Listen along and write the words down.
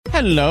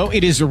Hello,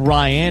 it is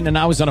Ryan, and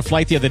I was on a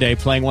flight the other day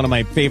playing one of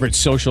my favorite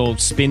social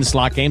spin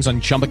slot games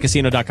on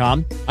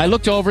ChumbaCasino.com. I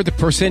looked over at the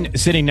person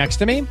sitting next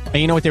to me, and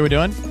you know what they were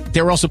doing?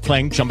 They were also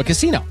playing Chumba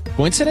Casino.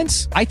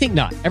 Coincidence? I think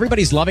not.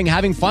 Everybody's loving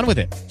having fun with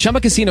it. Chumba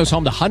Casino is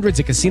home to hundreds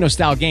of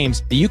casino-style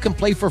games that you can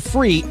play for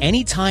free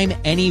anytime,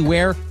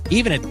 anywhere,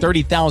 even at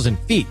 30,000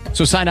 feet.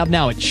 So sign up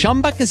now at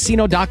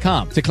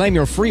ChumbaCasino.com to claim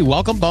your free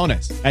welcome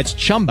bonus. That's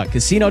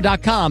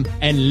ChumbaCasino.com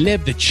and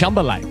live the Chumba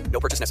life. No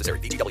purchase necessary.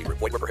 VGW.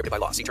 Void where prohibited by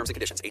law. See terms and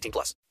conditions.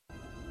 18+.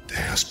 There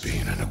has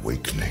been an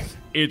awakening.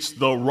 It's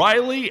the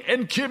Riley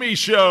and Kimmy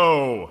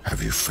Show.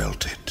 Have you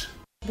felt it?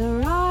 The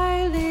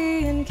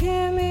Riley and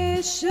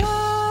Kimmy Show.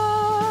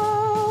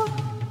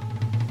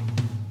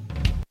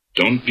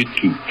 Don't be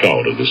too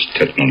proud of this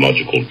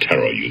technological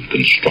terror you've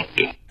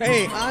constructed.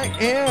 Hey, I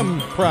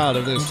am proud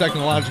of this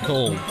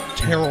technological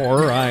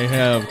terror I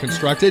have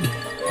constructed.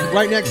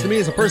 Right next to me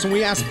is a person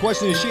we asked the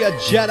question, is she a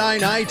Jedi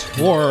Knight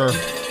or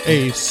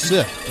a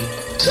Sith?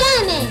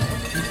 Kimmy!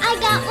 I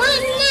got one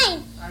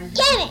name!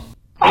 Kimmy!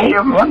 I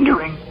am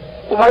wondering,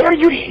 why are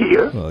you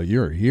here? Well,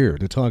 you're here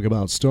to talk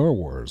about Star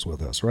Wars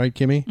with us, right,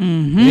 Kimmy?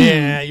 Mm-hmm.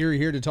 Yeah, you're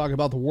here to talk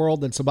about the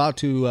world that's about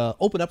to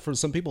open up for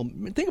some people.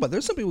 Think about it.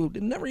 There's some people who've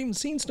never even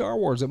seen Star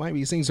Wars that might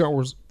be seeing Star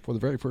Wars for the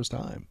very first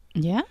time.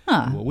 Yeah.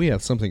 Well, we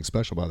have something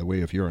special, by the way,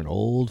 if you're an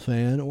old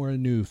fan or a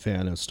new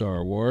fan of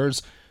Star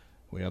Wars.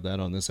 We have that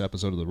on this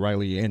episode of the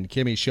Riley and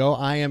Kimmy Show.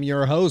 I am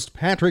your host,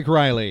 Patrick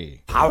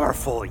Riley.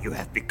 Powerful you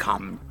have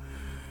become.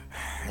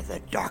 The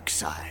dark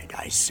side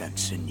I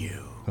sense in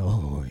you.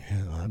 Oh,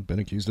 yeah, I've been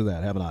accused of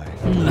that, haven't I?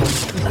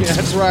 Yeah,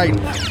 that's right.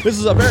 This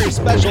is a very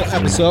special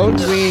episode.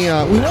 We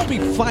won't be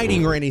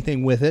fighting or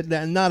anything with it,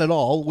 not at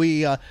all.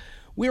 We're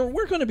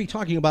going to be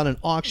talking about an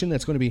auction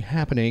that's going to be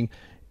happening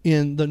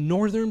in the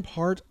northern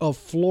part of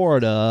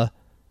Florida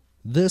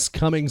this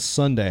coming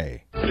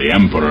Sunday. The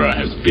Emperor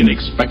has been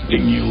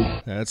expecting you.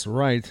 That's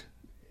right.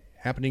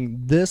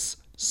 Happening this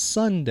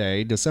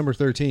Sunday, December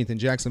 13th in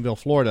Jacksonville,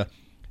 Florida.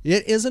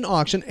 It is an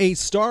auction, a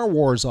Star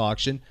Wars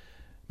auction.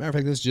 Matter of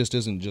fact, this just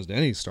isn't just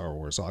any Star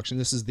Wars auction.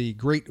 This is the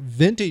Great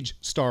Vintage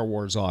Star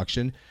Wars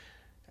Auction.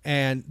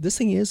 And this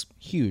thing is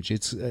huge.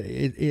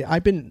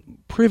 I've been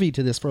privy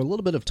to this for a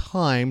little bit of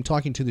time,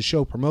 talking to the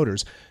show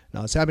promoters.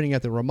 Now, it's happening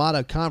at the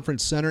Ramada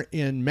Conference Center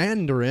in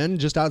Mandarin,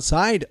 just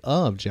outside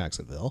of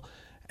Jacksonville.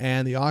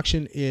 And the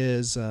auction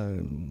is,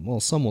 some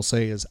will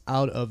say, is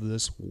out of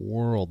this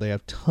world. They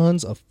have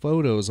tons of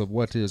photos of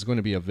what is going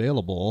to be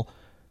available.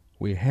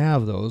 We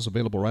have those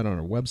available right on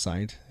our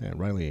website at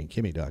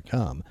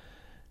RileyandKimmy.com.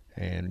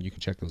 And you can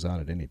check those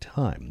out at any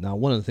time. Now,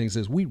 one of the things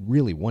is we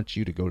really want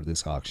you to go to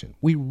this auction.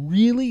 We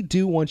really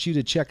do want you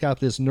to check out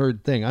this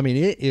nerd thing. I mean,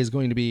 it is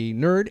going to be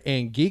nerd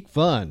and geek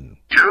fun.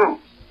 Do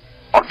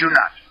or do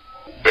not.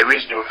 There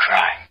is no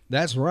try.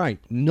 That's right.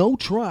 No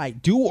try.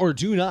 Do or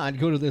do not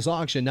go to this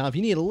auction. Now, if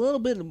you need a little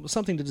bit of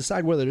something to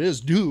decide whether it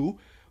is do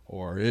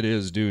or it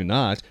is do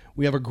not,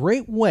 we have a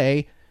great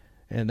way,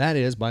 and that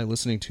is by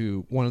listening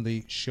to one of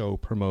the show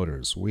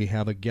promoters. We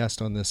have a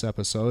guest on this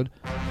episode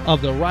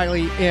of the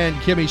Riley and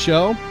Kimmy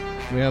Show.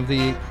 We have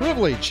the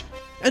privilege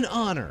and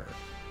honor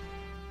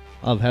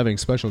of having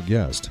special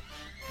guest,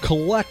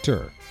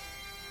 collector,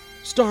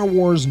 Star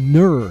Wars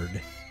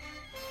nerd,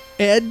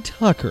 Ed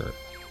Tucker,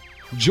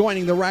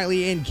 joining the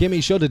Riley and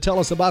Kimmy Show to tell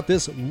us about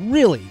this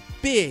really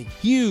big,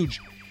 huge,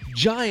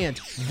 giant,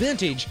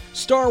 vintage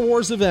Star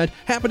Wars event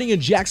happening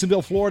in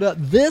Jacksonville, Florida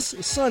this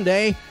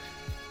Sunday.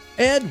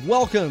 Ed,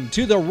 welcome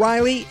to the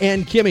Riley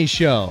and Kimmy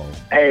Show.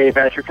 Hey,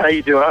 Patrick, how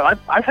you doing?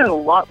 I've had a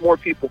lot more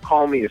people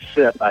call me a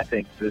Sith, I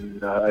think, than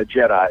a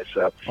Jedi.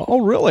 So.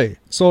 Oh, really?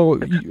 So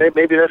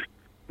maybe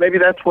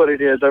that's what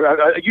it is.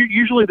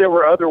 Usually there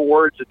were other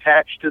words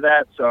attached to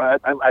that, so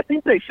I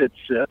think they said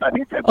Sith. I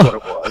think that's what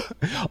it was.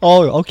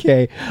 Oh,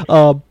 okay.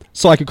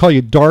 So I could call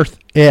you Darth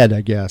Ed,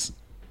 I guess.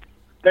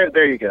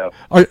 There you go.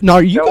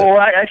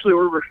 Actually,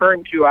 we're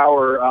referring to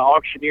our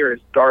auctioneer as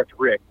Darth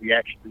Rick. We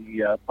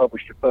actually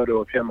published a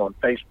photo of him on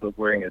Facebook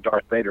wearing a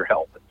Darth Vader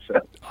helmet. So.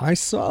 I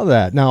saw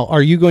that. Now,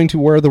 are you going to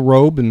wear the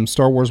robe and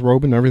Star Wars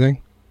robe and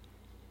everything?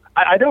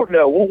 I don't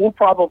know. We'll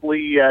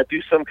probably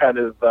do some kind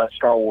of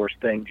Star Wars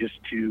thing just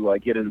to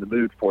get in the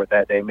mood for it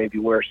that day. Maybe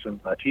wear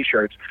some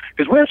T-shirts.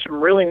 Because we have some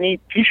really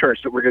neat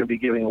T-shirts that we're going to be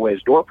giving away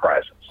as door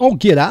prizes. Oh,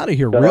 get out of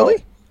here. So,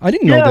 really? I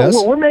didn't know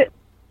this.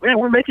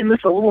 We're making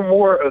this a little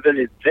more of an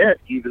event,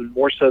 even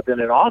more so than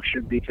an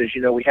auction, because,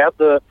 we have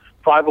the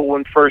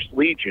 501 First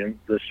Legion,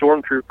 the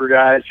Stormtrooper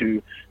guys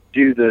who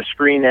do the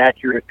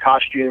screen-accurate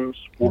costumes.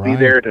 We'll be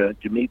there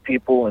to meet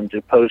people and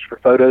to pose for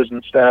photos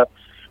and stuff.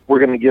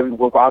 We're going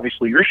to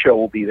obviously your show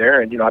will be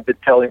there, and, I've been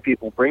telling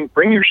people, bring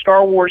your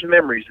Star Wars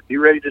memories. Be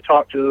ready to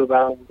talk to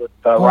about them with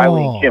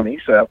Riley and Kimmy,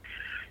 so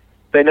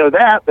they know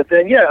that. But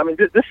then,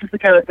 this is the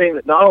kind of thing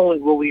that not only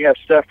will we have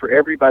stuff for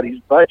everybody's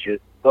budget,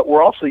 but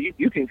we're also,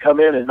 you can come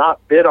in and not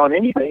bid on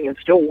anything and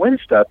still win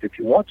stuff if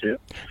you want to.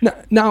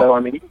 Now,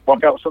 you can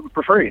walk out with something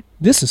for free.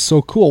 This is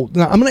so cool.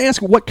 Now, I'm going to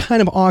ask what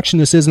kind of auction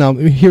this is. Now,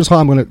 here's how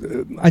I'm going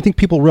to, I think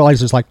people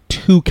realize there's like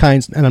two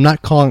kinds, and I'm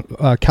not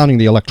counting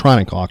the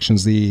electronic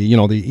auctions, the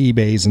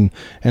eBays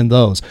and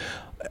those.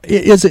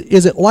 is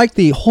it like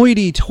the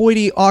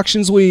hoity-toity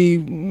auctions we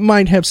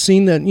might have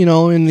seen that,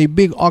 in the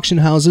big auction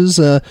houses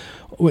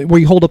where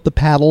you hold up the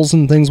paddles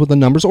and things with the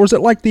numbers? Or is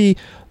it like the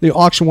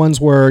auction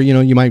ones where,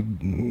 you might,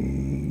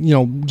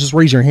 just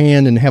raise your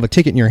hand and have a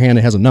ticket in your hand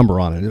that has a number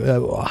on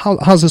it?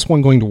 How's this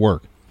one going to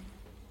work?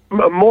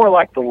 More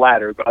like the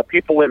latter.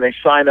 People, when they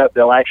sign up,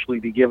 they'll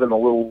actually be given a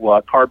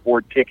little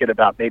cardboard ticket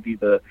about maybe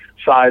the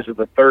size of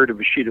a third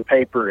of a sheet of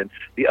paper, and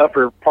the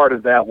upper part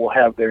of that will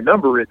have their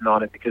number written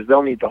on it, because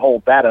they'll need to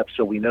hold that up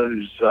so we know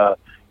whose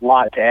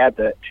lot to add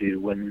that to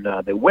when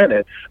they win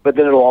it. But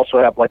then it'll also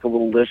have like a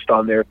little list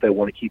on there if they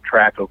want to keep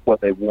track of what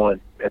they won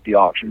at the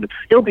auction. But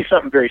it'll be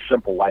something very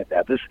simple like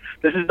that. This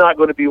is not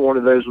going to be one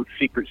of those with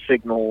secret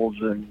signals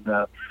and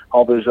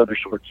all those other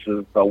sorts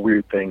of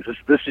weird things.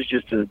 This is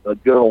just a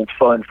good old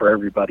fun for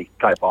everybody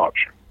type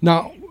auction.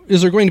 Now,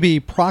 is there going to be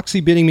proxy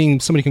bidding, meaning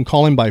somebody can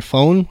call in by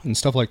phone and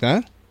stuff like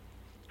that?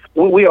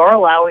 Well, we are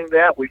allowing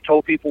that. We've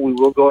told people we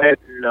will go ahead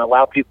and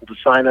allow people to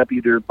sign up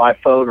either by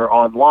phone or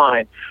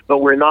online, but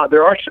we're not.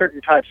 There are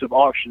certain types of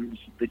auctions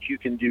that you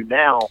can do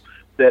now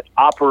that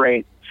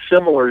operate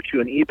similar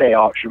to an eBay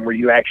auction, where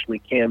you actually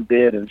can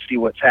bid and see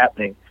what's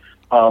happening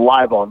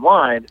live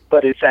online,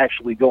 but it's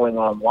actually going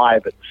on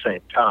live at the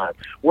same time.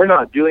 We're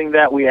not doing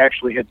that. We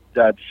actually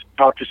had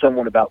talked to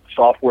someone about the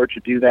software to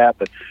do that,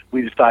 but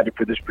we decided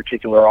for this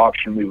particular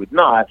auction we would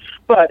not.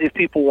 But if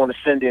people want to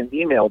send in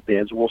email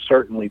bids, we'll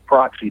certainly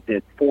proxy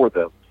bid for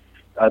them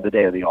the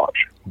day of the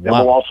auction. Wow. And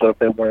we'll also, if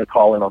they want to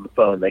call in on the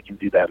phone, they can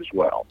do that as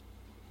well.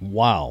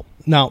 Wow.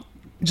 Now,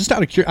 just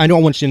out of curiosity, I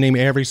don't want you to name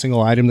every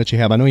single item that you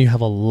have. I know you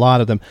have a lot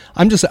of them.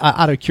 I'm just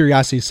out of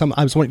curiosity.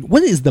 I was wondering,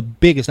 what is the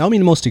biggest? I don't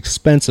mean the most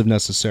expensive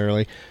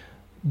necessarily.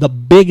 The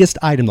biggest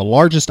item, the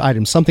largest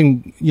item,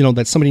 something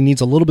that somebody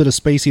needs a little bit of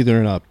space, either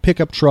in a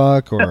pickup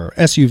truck or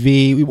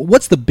SUV.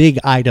 What's the big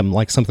item,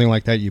 like something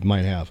like that, you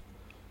might have?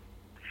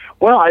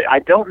 Well, I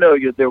don't know.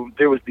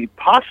 There was the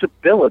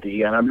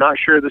possibility, and I'm not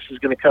sure this is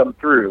going to come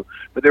through,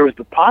 but there was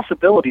the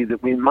possibility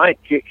that we might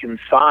get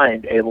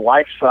consigned a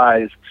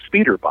life-size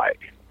speeder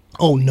bike.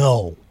 Oh,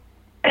 no.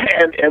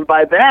 And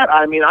by that,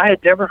 I mean, I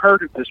had never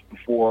heard of this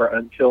before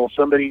until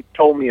somebody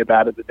told me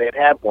about it, that they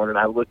had one, and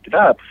I looked it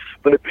up.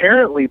 But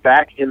apparently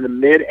back in the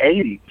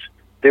mid-'80s,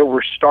 there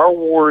were Star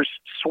Wars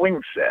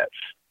swing sets.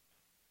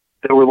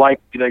 They were like,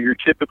 your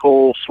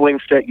typical swing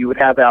set you would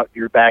have out in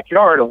your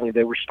backyard, only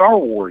they were Star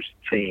Wars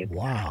themed.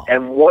 Wow.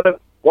 And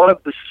one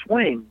of the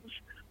swings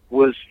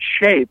was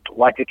shaped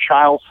like a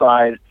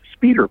child-sized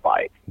speeder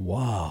bike.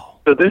 Wow.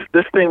 So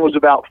this thing was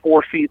about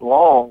 4 feet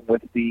long,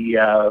 with the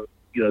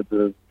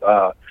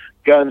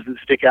guns that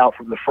stick out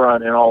from the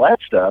front and all that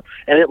stuff,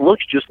 and it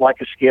looks just like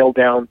a scaled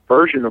down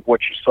version of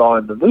what you saw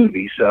in the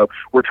movie. So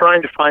we're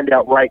trying to find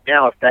out right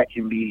now if that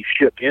can be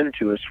shipped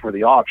into us for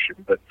the auction,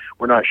 but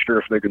we're not sure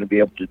if they're going to be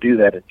able to do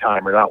that in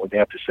time or not. We'd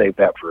have to save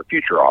that for a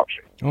future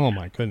auction. Oh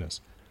my goodness.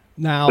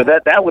 Now, so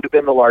that would have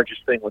been the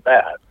largest thing with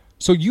that.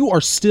 So you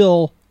are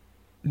still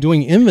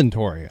doing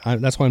inventory.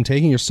 That's what I'm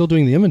taking. You're still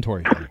doing the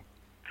inventory thing.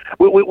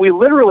 We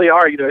literally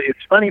are. It's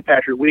funny,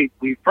 Patrick.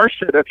 We first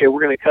said, okay,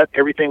 we're going to cut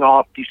everything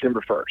off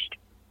December 1st.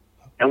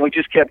 And we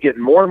just kept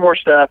getting more and more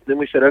stuff. Then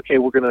we said, okay,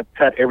 we're going to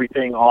cut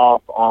everything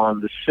off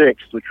on the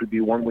 6th, which would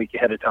be 1 week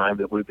ahead of time.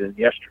 That would have been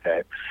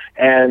yesterday.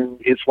 And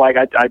it's like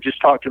I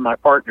just talked to my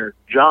partner,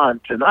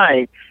 John,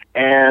 tonight,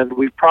 and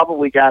we've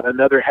probably got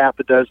another half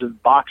a dozen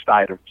boxed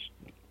items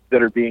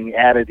that are being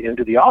added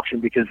into the auction,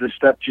 because this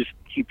stuff just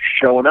keeps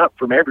showing up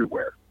from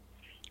everywhere.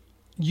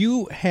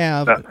 You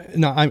have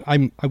now.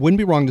 I wouldn't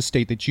be wrong to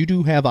state that you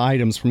do have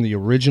items from the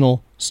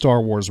original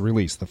Star Wars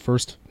release, the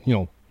first,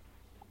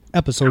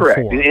 episode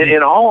Correct. 4.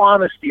 In all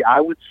honesty, I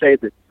would say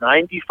that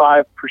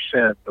 95%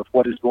 of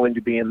what is going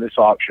to be in this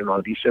auction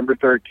on December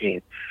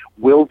 13th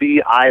will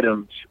be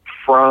items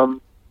from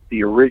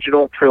the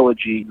original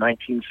trilogy,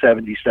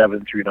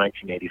 1977 through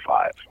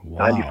 1985.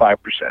 Wow.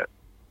 95%.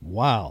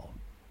 Wow.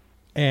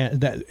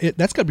 And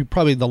that's got to be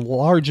probably the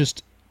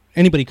largest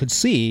anybody could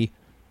see,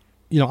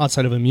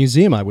 outside of a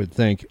museum, I would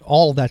think,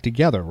 all of that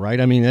together, right?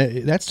 I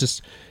mean, that's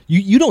just,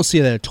 you don't see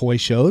that at toy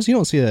shows. You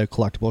don't see that at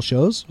collectible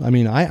shows. I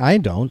mean, I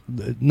don't.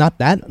 Not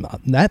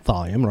that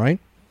volume, right?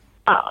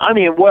 I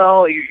mean,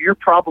 well, you're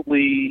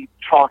probably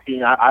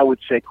talking, I would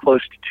say,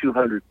 close to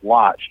 200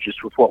 lots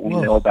just with what we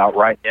know about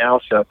right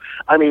now. So,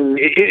 I mean,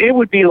 it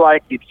would be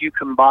like if you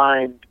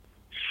combined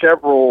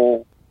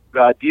several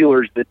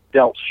dealers that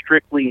dealt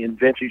strictly in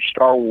vintage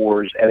Star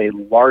Wars at a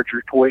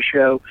larger toy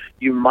show,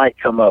 you might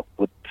come up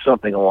with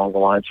something along the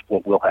lines of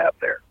what we'll have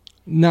there.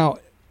 Now,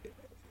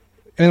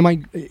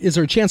 is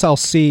there a chance I'll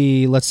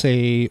see, let's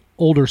say,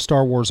 older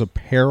Star Wars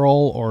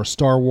apparel or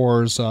Star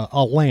Wars,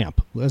 a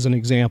lamp, as an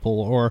example,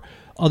 or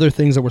other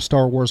things that were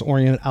Star Wars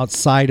oriented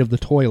outside of the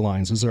toy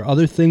lines? Is there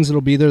other things that'll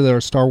be there that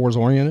are Star Wars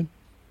oriented?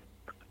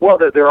 Well,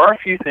 there are a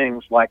few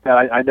things like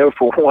that. I know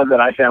for one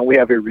that I found we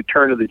have a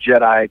Return of the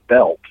Jedi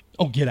belt.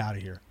 Oh, get out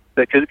of here.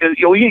 Because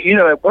you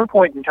know, at one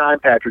point in time,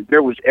 Patrick,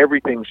 there was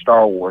everything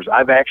Star Wars.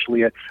 I've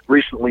actually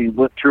recently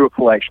looked through a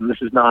collection.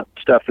 This is not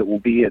stuff that will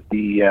be at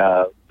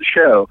the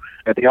show,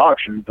 at the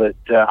auction, but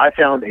I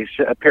found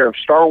a pair of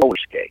Star Wars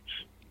skates.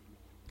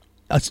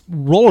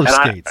 Roller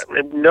skates? I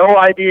have no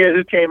idea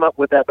who came up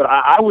with that, but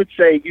I would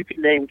say you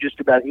can name just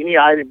about any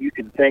item you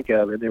can think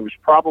of, and there was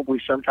probably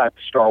some type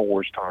of Star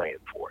Wars tie-in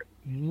for it.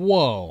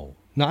 Whoa.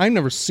 Now, I've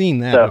never seen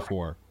that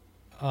before.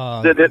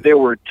 There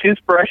were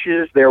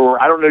toothbrushes. There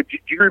were, I don't know, do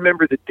you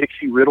remember the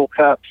Dixie Riddle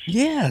cups?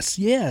 Yes.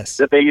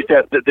 That they used to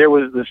have, there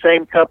was the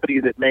same company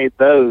that made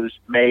those,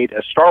 made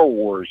a Star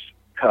Wars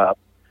cup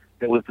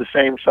that was the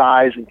same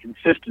size and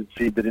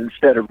consistency, but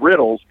instead of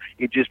riddles,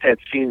 it just had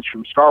scenes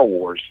from Star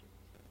Wars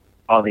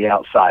on the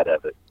outside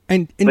of it.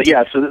 But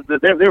yeah, so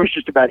there was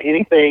just about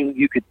anything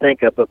you could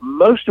think of, but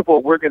most of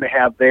what we're going to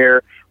have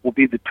there will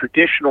be the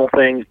traditional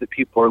things that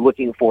people are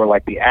looking for,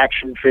 like the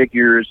action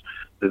figures,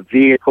 the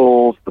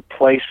vehicles, the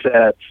play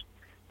sets,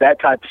 that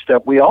type of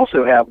stuff. We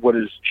also have what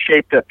is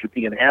shaped up to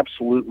be an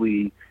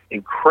absolutely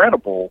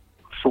incredible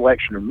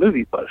selection of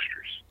movie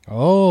posters.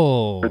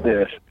 For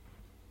this.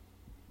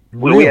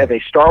 Really? We have a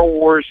Star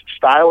Wars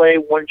Style A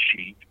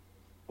one-sheet,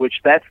 which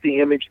that's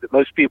the image that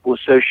most people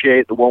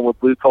associate, the one with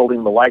Luke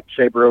holding the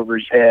lightsaber over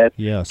his head,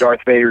 yes. Darth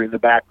Vader in the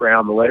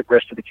background, the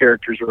rest of the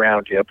characters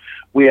around him.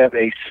 We have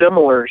a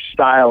similar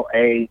Style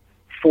A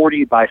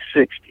 40 by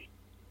 60,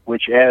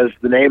 which, as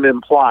the name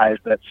implies,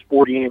 that's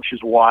 40 inches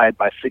wide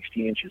by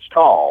 60 inches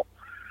tall.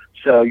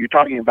 So you're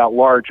talking about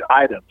large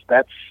items.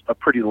 That's a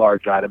pretty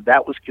large item.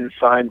 That was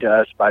consigned to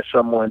us by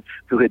someone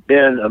who had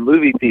been a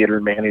movie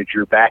theater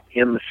manager back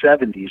in the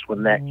 70s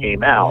when that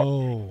came out.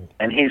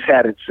 And he's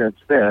had it since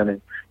then.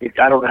 And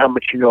I don't know how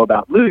much you know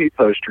about movie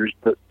posters,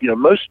 but you know,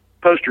 most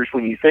posters,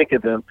 when you think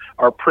of them,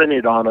 are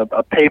printed on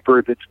a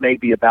paper that's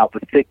maybe about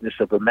the thickness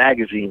of a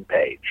magazine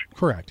page.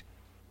 Correct.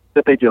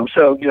 That they do.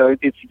 So, you know,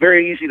 it's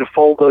very easy to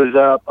fold those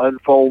up,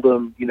 unfold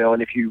them, you know,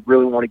 and if you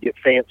really want to get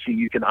fancy,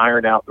 you can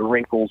iron out the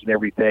wrinkles and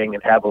everything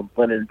and have them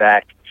linen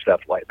backed and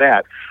stuff like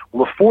that.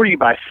 Well, a 40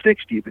 by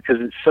 60, because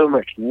it's so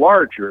much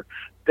larger,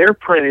 they're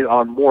printed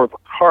on more of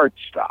a card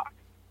stock.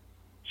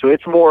 So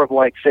it's more of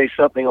like, say,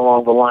 something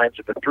along the lines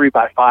of a 3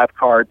 by 5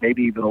 card,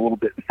 maybe even a little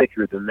bit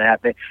thicker than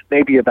that,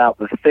 maybe about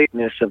the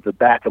thickness of the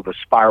back of a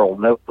spiral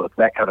notebook,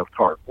 that kind of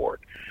cardboard.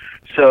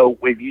 So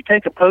if you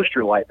take a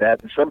poster like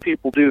that, and some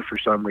people do for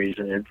some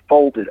reason, and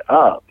fold it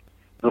up,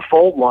 the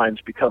fold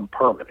lines become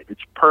permanent.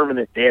 It's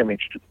permanent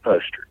damage to the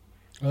poster.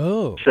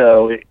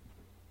 So, if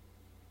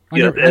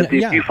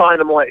you find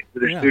them like,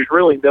 there's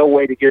really no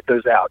way to get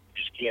those out.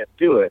 You just can't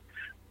do it.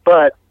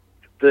 But,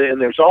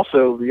 and there's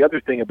also, the other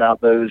thing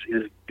about those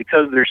is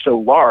because they're so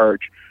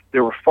large,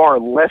 there were far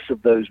less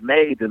of those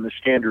made than the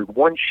standard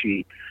one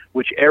sheet,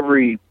 which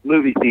every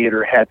movie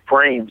theater had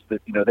frames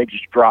that, you know, they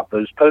just dropped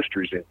those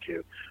posters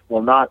into.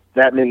 Well, not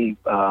that many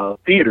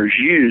theaters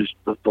used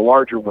the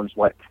larger ones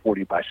like the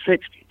 40 by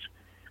 60s.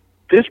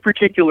 This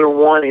particular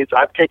one is,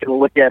 I've taken a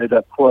look at it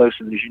up close,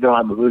 and as you know,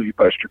 I'm a movie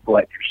poster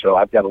collector, so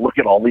I've got to look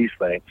at all these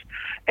things.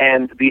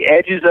 And the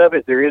edges of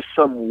it, there is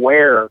some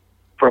wear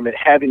from it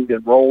having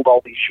been rolled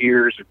all these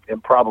years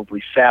and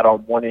probably sat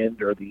on one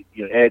end or the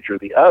edge or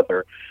the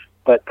other.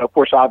 But, of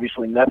course,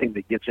 obviously nothing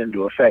that gets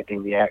into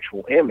affecting the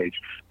actual image.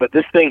 But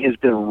this thing has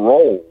been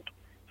rolled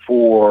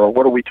for,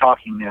 what are we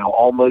talking now,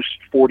 almost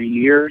 40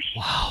 years?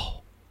 Wow.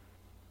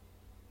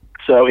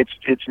 So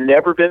it's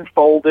never been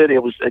folded.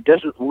 It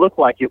doesn't look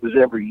like it was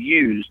ever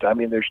used. I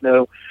mean, there's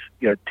no,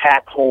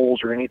 tack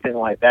holes or anything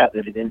like that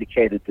it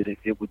indicated that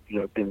it would,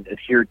 been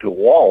adhered to a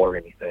wall or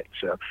anything.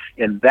 So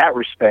in that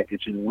respect,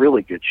 it's in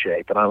really good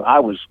shape. And I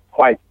was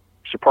quite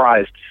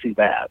surprised to see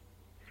that.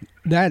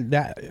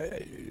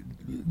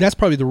 That's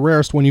probably the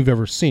rarest one you've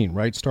ever seen,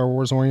 right? Star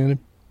Wars oriented?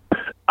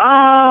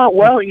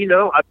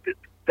 Well,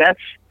 that's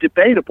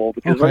debatable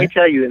because let me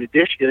tell you, in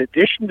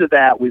addition to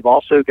that, we've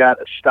also got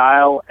a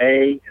Style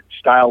A and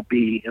Style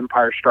B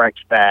Empire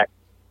Strikes Back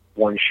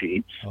one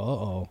sheets.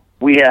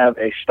 We have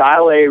a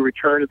Style A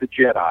Return of the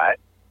Jedi,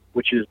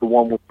 which is the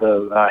one with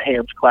the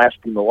hands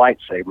clasping the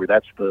lightsaber.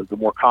 That's the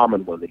more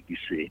common one that you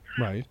see.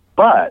 Right.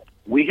 But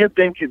we have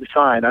been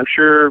consigned, I'm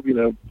sure,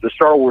 the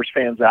Star Wars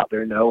fans out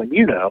there know, and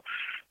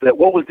that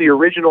what was the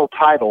original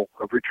title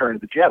of Return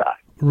of the Jedi?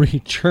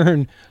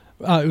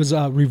 It was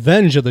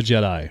Revenge of the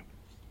Jedi.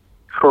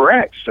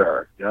 Correct,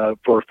 sir,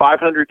 for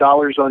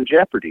 $500 on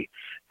Jeopardy.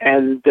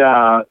 And,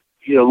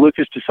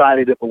 Lucas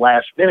decided at the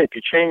last minute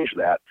to change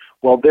that.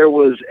 Well, there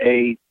was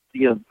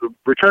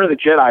Return of the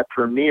Jedi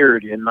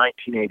premiered in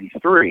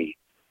 1983,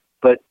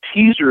 but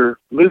teaser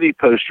movie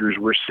posters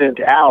were sent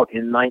out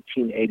in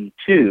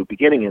 1982,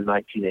 beginning in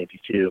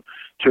 1982,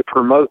 to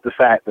promote the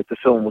fact that the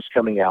film was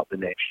coming out the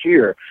next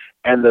year.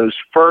 And those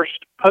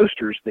first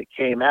posters that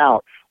came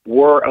out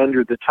were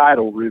under the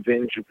title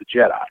Revenge of the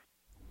Jedi.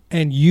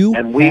 And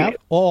we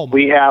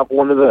have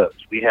one of those.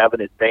 We have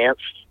an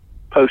advanced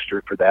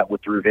poster for that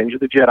with the Revenge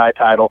of the Jedi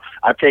title.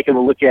 I've taken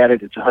a look at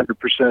it. It's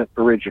 100%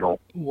 original.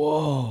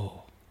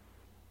 Whoa.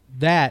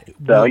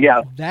 So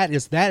yeah, that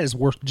is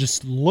worth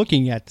just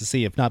looking at to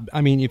see. If not,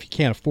 I mean, if you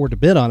can't afford to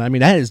bid on, I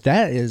mean, that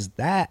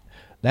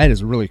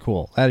is really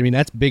cool. I mean,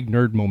 that's big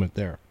nerd moment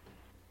there.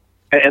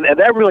 And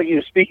that really, you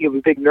know, speaking of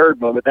a big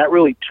nerd moment, that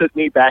really took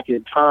me back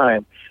in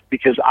time,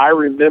 because I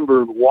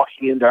remember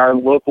walking into our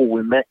local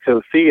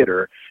Wimetco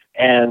theater,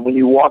 and when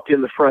you walked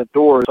in the front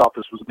door, his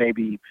office was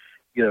maybe,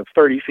 you know,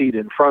 30 feet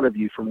in front of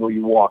you from where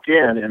you walk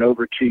in, and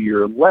over to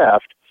your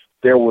left,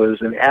 there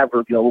was an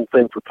little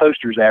thing for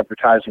posters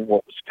advertising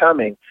what was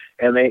coming,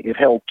 and it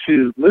held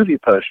 2 movie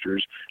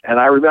posters, and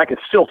I remember, I can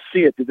still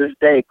see it to this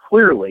day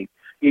clearly,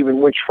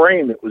 even which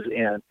frame it was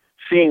in,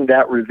 seeing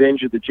that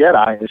Revenge of the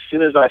Jedi. And as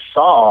soon as I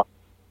saw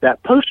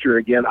that poster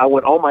again, I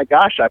went, "Oh my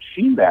gosh, I've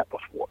seen that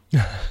before."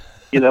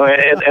 You know,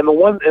 and the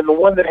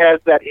one that has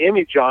that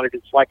image on it,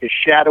 it's like a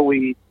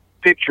shadowy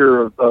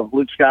picture of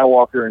Luke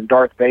Skywalker and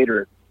Darth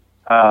Vader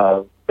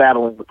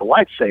battling with the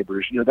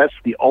lightsabers. You know, that's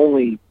the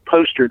only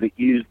poster that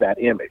used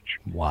that image.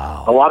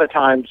 Wow. A lot of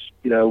times,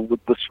 you know,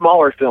 with the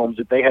smaller films,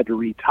 if they had to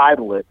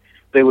retitle it,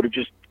 they would have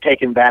just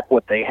taken back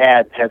what they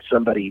had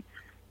somebody,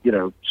 you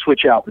know,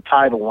 switch out the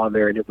title on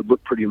there, and it would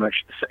look pretty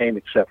much the same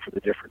except for the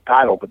different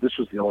title. But this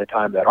was the only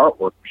time that artwork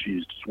was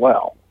used as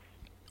well.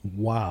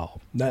 Wow.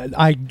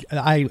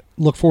 I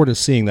look forward to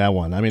seeing that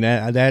one. I mean,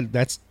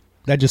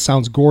 that just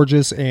sounds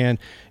gorgeous, and,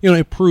 you know,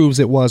 it proves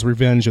it was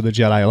Revenge of the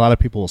Jedi. A lot of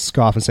people will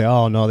scoff and say,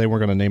 "Oh, no, they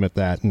weren't going to name it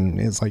that."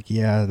 And it's like,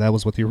 yeah, that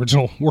was what the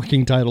original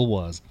working title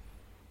was.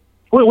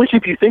 Well, which,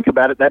 if you think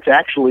about it, that's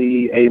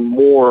actually a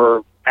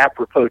more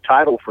apropos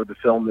title for the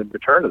film than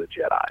Return of the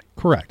Jedi.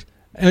 Correct.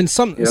 And it's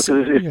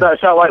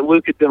not like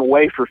Luke had been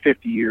away for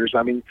 50 years.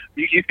 I mean,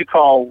 you could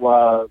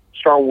call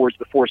Star Wars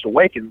The Force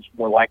Awakens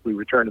more likely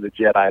Return of the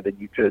Jedi than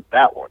you could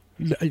that one.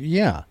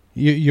 Yeah,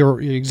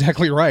 you're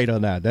exactly right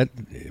on that.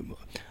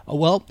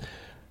 Well,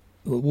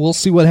 we'll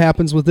see what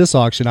happens with this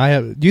auction.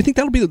 Do you think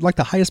that'll be like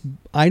the highest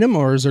item,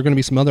 or is there going to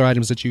be some other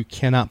items that you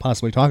cannot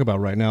possibly talk about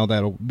right now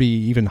that'll be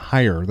even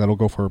higher, that'll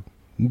go for a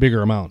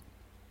bigger amount?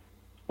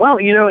 Well,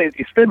 you know,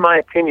 it's been my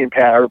opinion,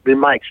 or been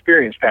my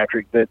experience,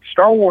 Patrick, that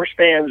Star Wars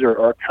fans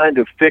are kind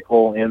of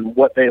fickle in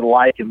what they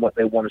like and what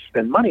they want to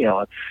spend money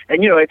on.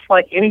 And, you know, it's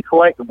like any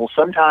collectible.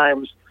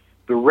 Sometimes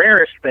the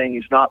rarest thing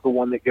is not the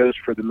one that goes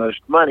for the most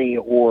money,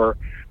 or,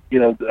 you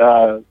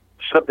know,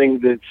 something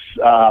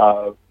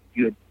that's,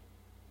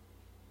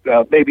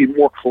 maybe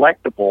more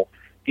collectible,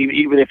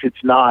 even if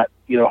it's not,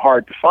 you know,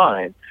 hard to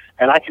find.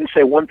 And I can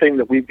say one thing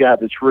that we've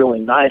got that's really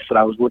nice that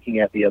I was looking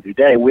at the other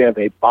day. We have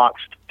a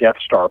boxed Death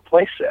Star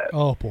playset.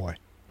 Oh, boy.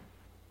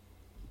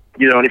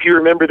 You know, and if you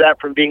remember that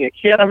from being a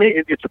kid, I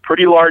mean, it's a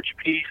pretty large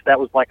piece.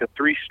 That was like a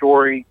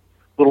 3-story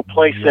little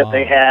playset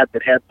they had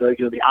that had the,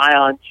 you know, the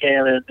ion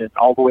cannon and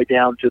all the way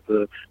down to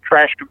the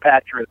trash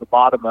compactor at the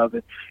bottom of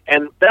it.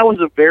 And that was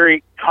a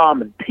very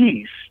common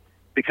piece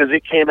because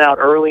it came out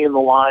early in the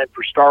line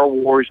for Star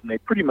Wars, and they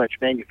pretty much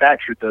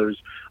manufactured those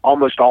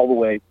almost all the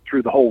way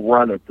through the whole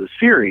run of the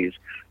series.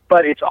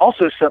 But it's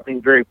also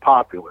something very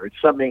popular. It's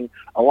something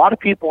a lot of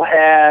people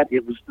had.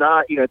 It was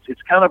not, you know,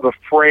 it's kind of a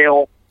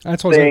frail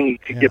thing.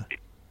 It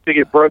could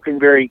get broken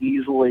very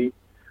easily.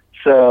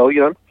 So,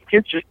 you know,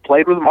 kids just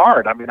played with them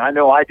hard. I mean, I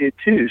know I did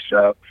too.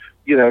 So,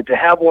 you know, to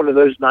have one of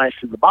those nice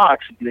in the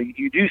box, you know,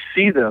 you do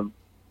see them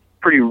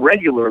pretty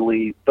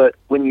regularly, but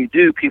when you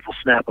do, people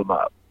snap them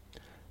up.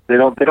 They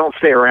don't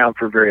stay around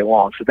for very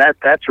long. So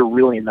that's a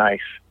really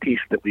nice piece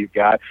that we've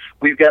got.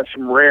 We've got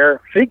some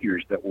rare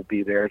figures that will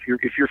be there.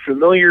 If you're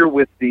familiar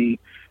with the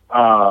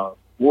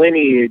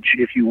lineage,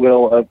 if you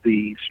will, of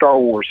the Star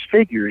Wars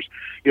figures,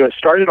 you know, it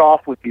started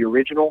off with the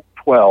original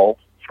 12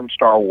 from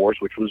Star Wars,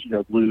 which was, you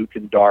know, Luke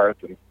and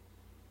Darth and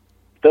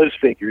those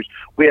figures.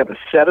 We have a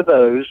set of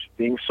those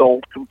being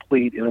sold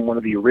complete in one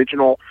of the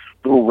original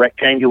little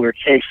rectangular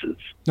cases.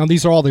 Now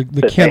these are all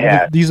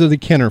these are the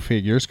Kenner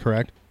figures,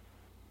 correct?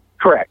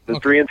 Correct, the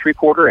 3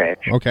 3/4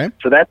 inch. Okay.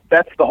 So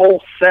that's the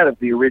whole set of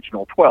the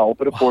original 12.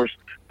 But of course,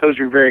 those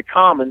are very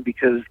common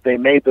because they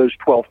made those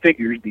 12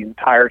 figures the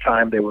entire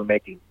time they were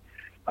making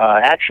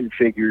action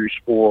figures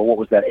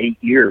for 8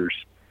 years.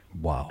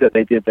 Wow. That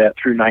they did that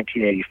through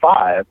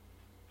 1985,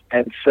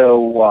 and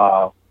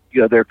so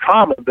you know, they're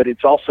common, but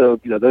it's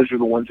also, you know, those are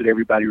the ones that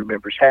everybody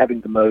remembers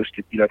having the most.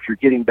 You know, if you're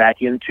getting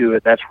back into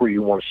it, that's where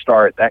you want to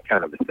start, that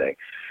kind of a thing.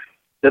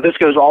 Now, this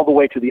goes all the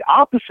way to the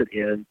opposite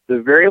end.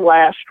 The very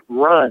last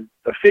run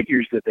of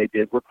figures that they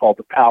did were called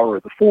the Power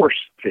of the Force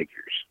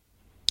figures.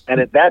 And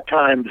at that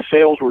time, the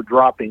sales were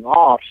dropping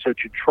off, so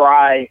to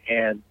try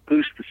and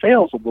boost the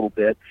sales a little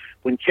bit,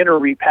 when Kenner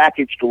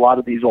repackaged a lot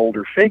of these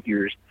older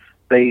figures,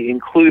 they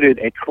included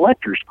a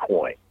collector's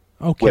coin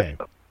with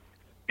them.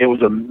 It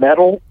was a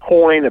metal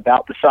coin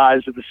about the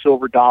size of a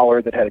silver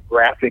dollar that had a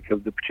graphic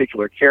of the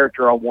particular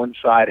character on one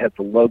side, had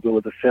the logo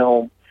of the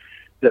film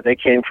that they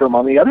came from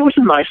on the other. It was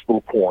a nice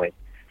little coin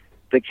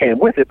that came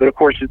with it, but of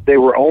course they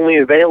were only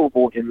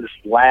available in this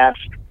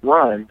last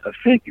run of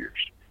figures.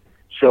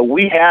 So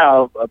we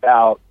have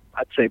about,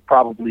 I'd say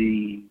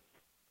probably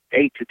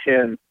 8 to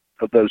 10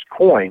 of those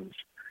coins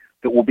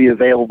that will be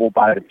available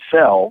by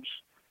themselves.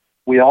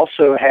 We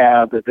also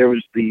have that there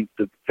was the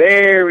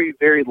very,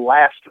 very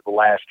last of the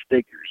last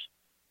figures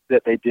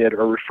that they did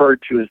are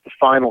referred to as the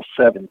final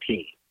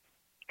 17.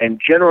 And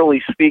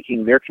generally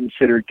speaking, they're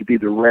considered to be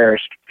the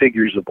rarest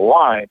figures of the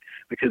line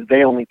because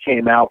they only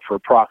came out for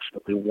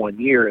approximately 1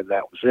 year, and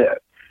that was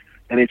it.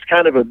 And it's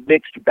kind of a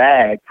mixed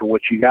bag for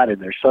what you got in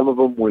there. Some of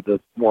them were the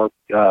more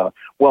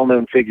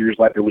well-known figures,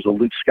 like there was a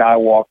Luke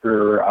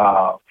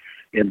Skywalker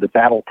in the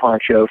battle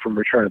poncho from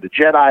Return of the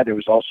Jedi. There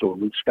was also a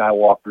Luke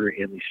Skywalker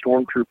in the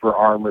Stormtrooper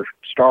armor from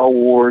Star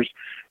Wars.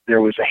 There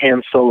was a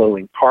Han Solo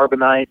in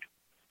carbonite,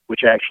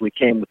 which actually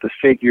came with the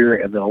figure,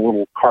 and then a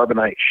little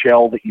carbonite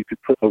shell that you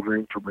could put over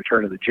him from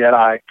Return of the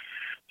Jedi.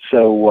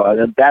 So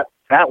then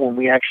that one,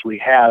 we actually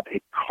have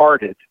a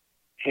carded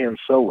Han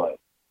Solo.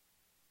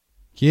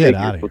 Get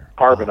out of with here.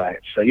 Carbonite. Wow.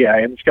 So, yeah,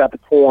 and it's got the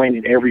coin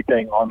and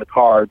everything on the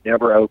card,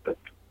 never opened.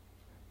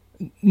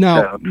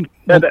 Now,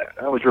 that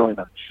was really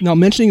nice. Now,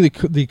 mentioning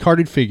the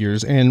carded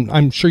figures, and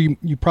I'm sure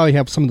you probably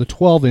have some of the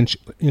 12-inch,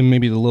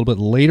 maybe a little bit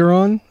later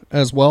on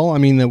as well. I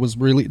mean, they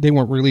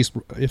weren't released,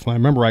 if I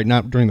remember right,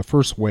 not during the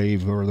first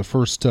wave or the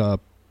first. I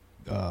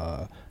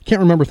can't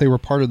remember if they were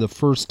part of the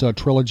first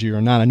trilogy or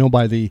not. I know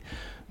by the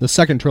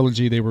second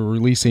trilogy they were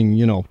releasing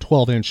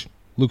 12-inch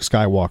Luke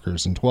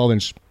Skywalkers and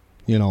 12-inch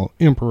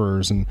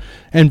Emperors and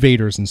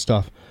Vaders and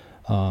stuff.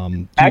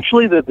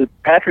 Actually, the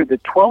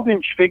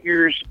 12-inch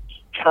figures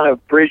kind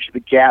of bridged the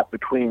gap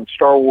between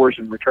Star Wars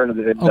and Return of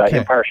the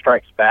Empire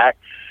Strikes Back.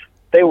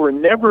 They were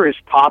never as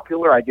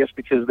popular, I guess,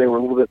 because they were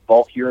a little bit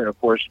bulkier and, of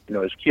course,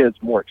 as kids,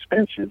 more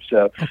expensive.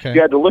 So you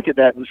had to look at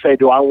that and say,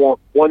 do I want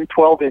one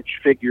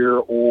 12-inch figure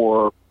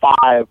or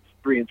 5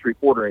 3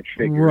 3/4-inch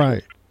figures?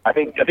 Right. I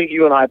think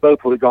you and I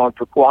both would have gone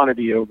for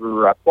quantity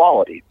over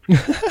quality.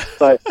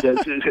 But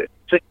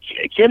so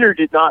Kenner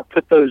did not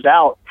put those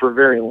out for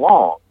very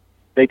long.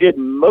 They did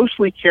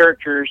mostly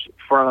characters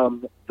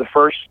from the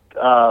first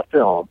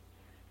film.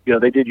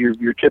 They did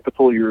your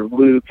typical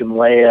Luke and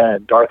Leia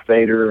and Darth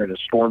Vader and a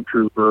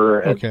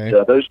Stormtrooper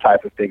and those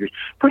type of figures.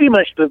 Pretty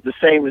much the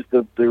same as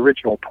the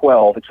original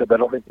 12, except I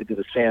don't think they did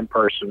a Sand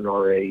Person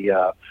or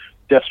a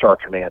Death Star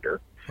Commander.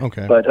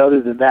 Okay. But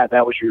other than that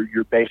was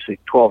your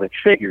basic 12-inch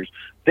figures.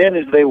 Then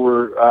as they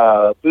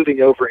were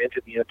moving over into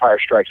the Empire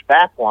Strikes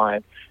Back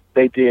line,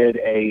 they did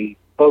a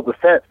Boba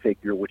Fett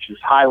figure, which is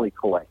highly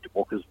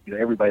collectible because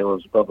everybody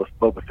loves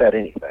Boba Fett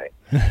anything.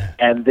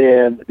 And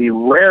then the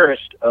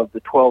rarest of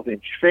the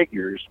 12-inch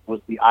figures was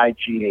the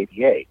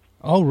IG-88.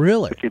 Oh,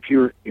 really? Which if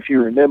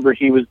you remember,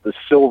 he was the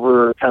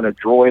silver kind of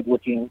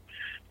droid-looking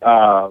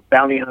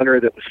bounty hunter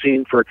that was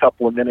seen for a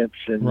couple of minutes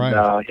in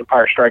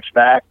Empire Strikes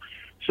Back.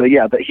 So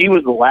yeah, but he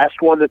was the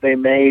last one that they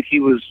made.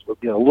 He was a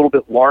little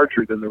bit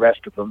larger than the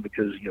rest of them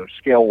because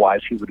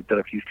scale-wise he would have been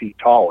a few feet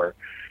taller.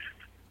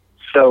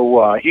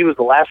 So he was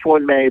the last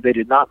one made. They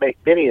did not make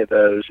many of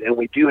those, and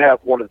we do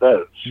have one of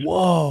those.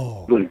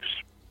 Whoa! Loose.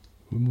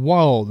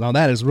 Whoa! Now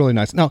that is really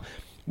nice. Now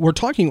we're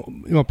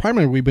talking.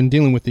 Primarily we've been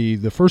dealing with the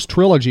first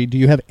trilogy. Do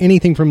you have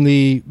anything from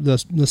the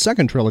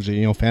second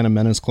trilogy? Phantom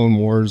Menace, Clone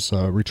Wars,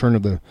 Return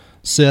of the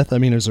Sith. I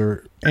mean, is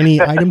there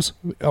any items,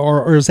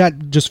 or is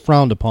that just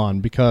frowned upon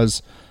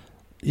because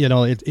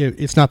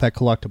it's not that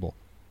collectible?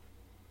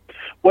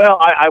 Well,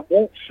 I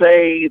won't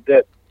say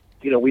that.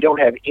 We don't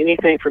have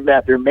anything from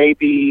that. There may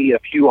be a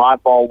few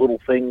oddball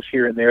little things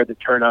here and there that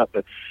turn up,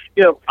 but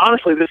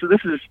honestly, this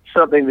is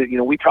something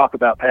that we talk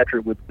about,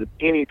 Patrick, with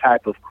any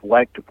type of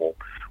collectible.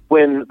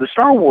 When the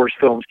Star Wars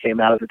films came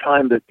out at the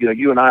time that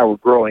you and I were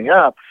growing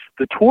up,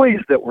 the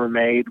toys that were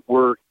made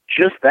were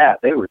just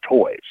that. They were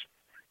toys.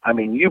 I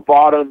mean, you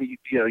bought them.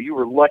 You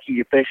were lucky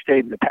if they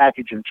stayed in the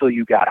package until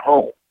you got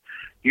home.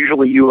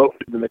 Usually, you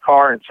opened them in the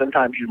car, and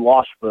sometimes you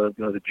lost the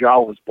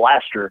Jawas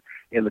blaster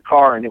in the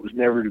car, and it was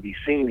never to be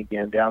seen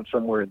again down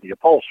somewhere in the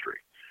upholstery.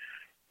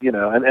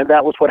 And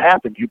that was what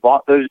happened. You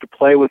bought those to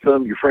play with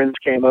them. Your friends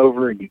came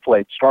over, and you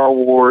played Star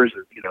Wars,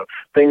 and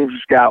things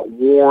got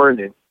worn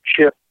and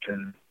chipped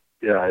and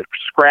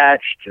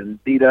scratched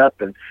and beat up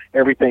and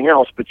everything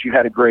else, but you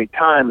had a great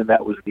time, and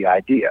that was the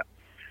idea.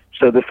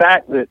 So the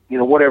fact that,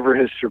 whatever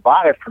has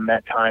survived from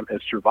that time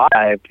has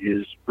survived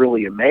is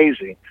really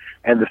amazing.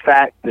 And the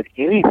fact that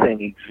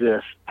anything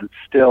exists that's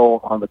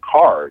still on the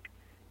card,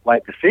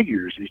 like the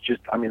figures, is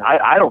just, I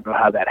don't know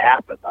how that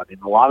happened.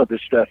 A lot of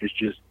this stuff is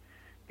just,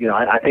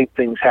 I think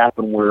things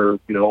happen where,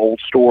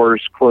 old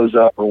stores close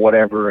up or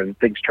whatever, and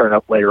things turn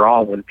up later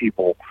on when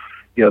people,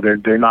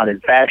 they're not in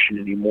fashion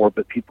anymore,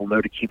 but people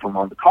know to keep them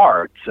on the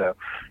card. So,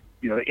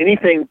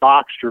 anything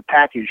boxed or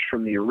packaged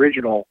from the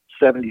original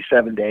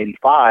 77 to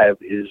 85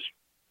 is,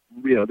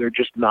 they're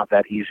just not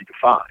that easy to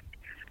find.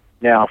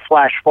 Now,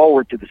 flash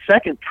forward to the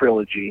second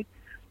trilogy,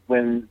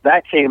 when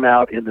that came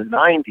out in the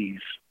 90s,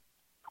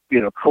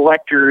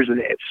 collectors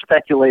and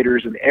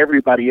speculators and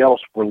everybody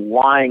else were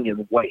lying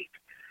in wait.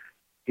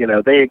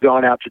 They had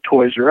gone out to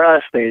Toys R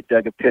Us, they had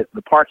dug a pit in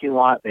the parking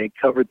lot, they had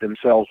covered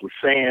themselves with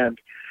sand,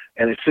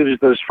 and as soon as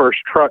those first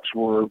trucks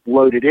were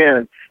loaded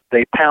in,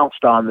 they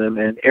pounced on them,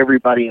 and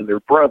everybody and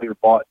their brother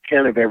bought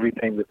 10 of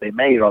everything that they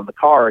made on the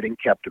card and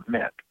kept a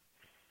mint.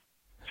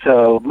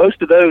 So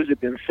most of those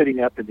have been sitting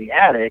up in the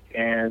attic,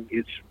 and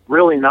it's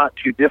really not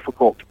too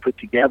difficult to put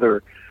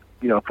together,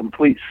 a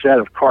complete set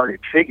of carded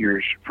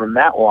figures from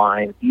that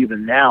line,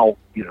 even now,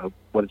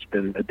 what it's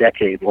been a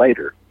decade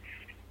later.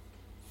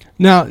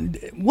 Now,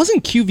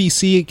 wasn't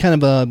QVC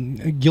kind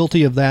of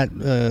guilty of that,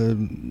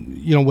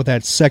 with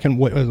that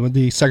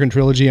the second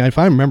trilogy? If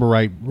I remember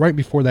right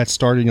before that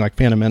started, like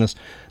Phantom Menace,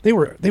 they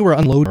were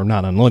unloading, or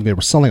not unloading, they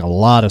were selling a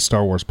lot of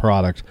Star Wars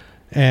product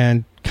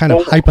and kind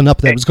of hyping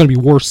up that it was going to be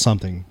worth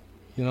something,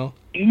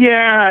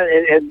 Yeah,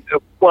 and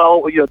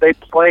they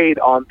played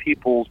on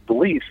people's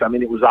beliefs. I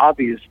mean, it was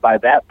obvious by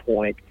that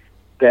point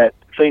that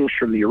things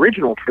from the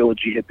original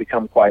trilogy had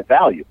become quite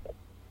valuable.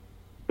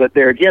 But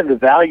there again, the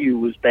value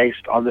was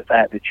based on the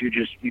fact that you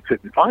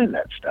couldn't find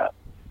that stuff.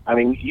 I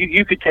mean,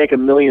 you could take $1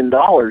 million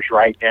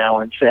right now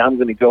and say, I'm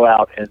going to go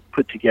out and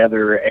put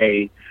together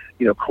a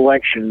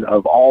collection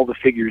of all the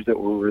figures that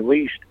were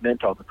released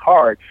meant on the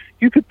card.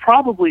 You could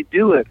probably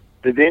do it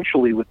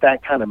eventually with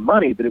that kind of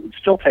money, but it would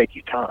still take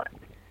you time.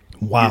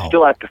 Wow. You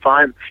still have to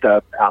find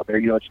stuff out there.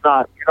 You're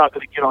not going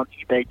to get on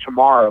eBay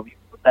tomorrow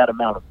with that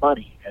amount of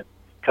money and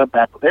come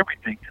back with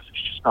everything because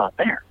it's just not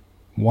there.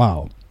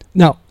 Wow.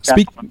 Now,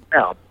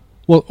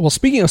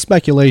 speaking of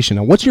speculation,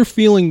 now what's your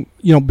feeling,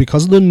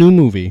 because of the new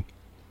movie,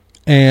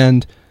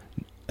 and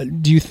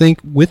do you think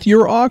with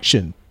your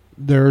auction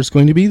there's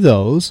going to be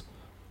those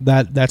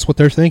that's what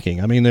they're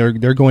thinking? I mean,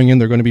 they're going in,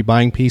 they're going to be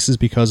buying pieces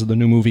because of the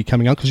new movie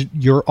coming out, because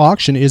your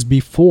auction is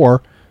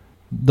before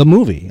the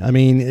movie. I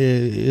mean,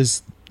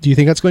 do you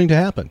think that's going to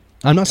happen?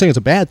 I'm not saying it's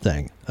a bad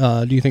thing.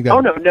 Do you think that? Oh,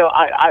 no.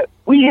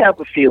 We have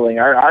a feeling.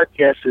 Our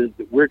guess is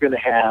that we're going to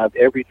have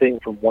everything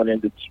from one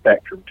end of the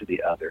spectrum to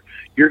the other.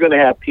 You're going to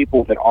have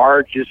people that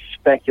are just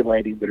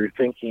speculating, that are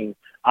thinking,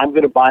 I'm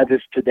going to buy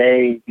this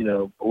today, a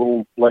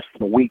little less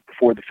than a week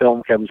before the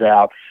film comes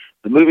out.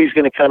 The movie's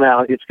going to come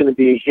out. It's going to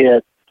be a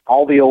hit.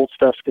 All the old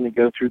stuff's going to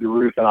go through the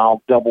roof, and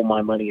I'll double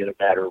my money in a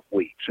matter of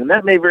weeks. And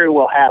that may very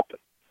well happen.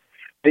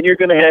 Then you're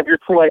going to have your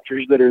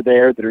collectors that are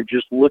there that are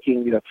just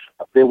looking,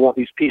 they want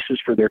these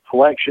pieces for their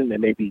collection. They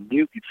may be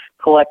new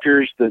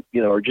collectors that,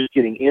 are just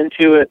getting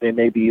into it. They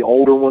may be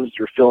older ones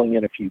that are filling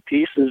in a few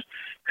pieces.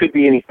 Could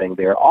be anything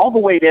there. All the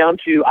way down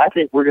to, I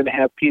think we're going to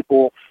have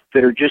people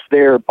that are just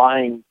there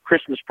buying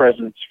Christmas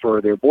presents for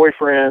their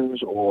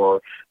boyfriends or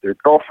their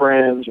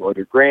girlfriends or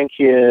their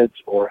grandkids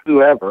or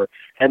whoever,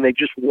 and they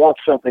just want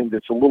something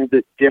that's a little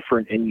bit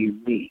different and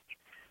unique,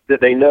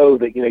 that they know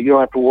that, you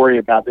don't have to worry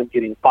about them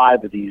getting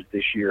 5 of these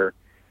this year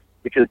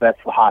because that's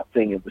the hot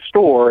thing in the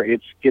store.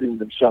 It's getting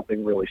them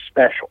something really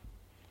special.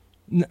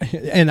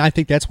 And I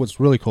think that's what's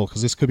really cool,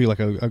 because this could be like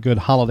a good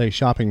holiday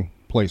shopping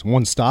place,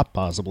 one stop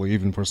possibly,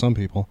 even for some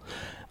people.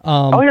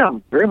 Oh, yeah,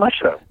 very much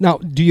so. Now,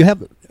 do you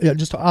have,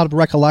 just out of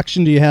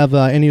recollection, do you have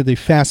any of the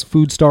fast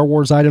food Star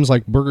Wars items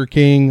like Burger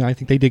King? I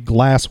think they did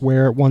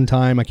glassware at one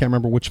time. I can't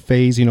remember which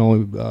phase,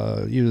 either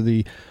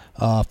the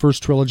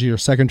first trilogy or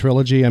second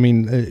trilogy. I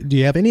mean, do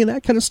you have any of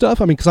that kind of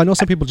stuff? I mean, because I know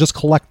some people just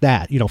collect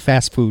that,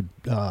 fast food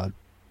pop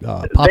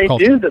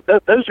culture. They do.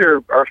 Those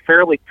are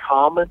fairly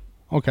common.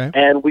 Okay.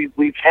 And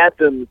we've had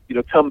them,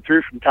 come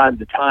through from time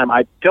to time.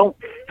 I don't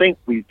think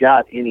we've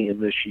got any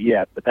in this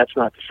yet, but that's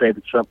not to say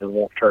that something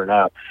won't turn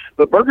up.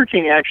 But Burger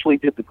King actually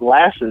did the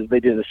glasses. They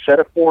did a set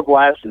of 4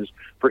 glasses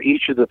for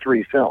each of the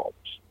 3 films.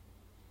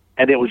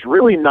 And it was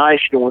really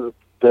nice, when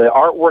the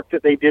artwork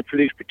that they did for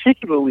these,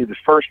 particularly the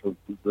first one,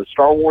 the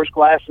Star Wars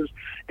glasses,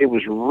 it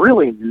was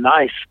really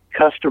nice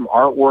custom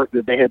artwork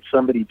that they had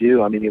somebody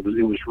do. I mean, it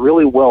was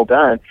really well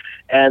done.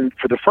 And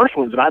for the first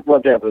ones, and I'd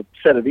love to have a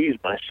set of these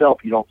myself.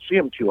 You don't see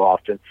them too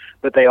often.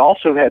 But they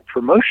also had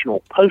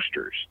promotional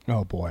posters.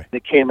 Oh, boy.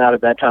 That came out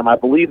at that time. I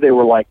believe they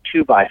were like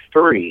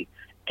 2x3,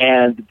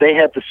 and they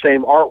had the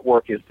same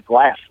artwork as the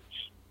glasses.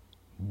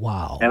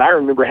 Wow. And I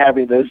remember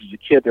having those as a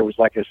kid. There was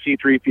like a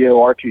C-3PO,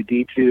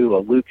 R2-D2, a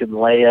Luke and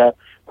Leia,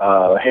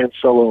 Han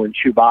Solo and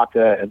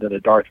Chewbacca, and then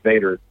a Darth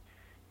Vader.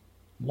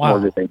 Wow.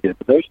 That they did.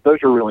 But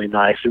those are really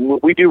nice. And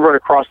we do run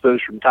across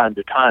those from time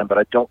to time, but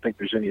I don't think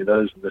there's any of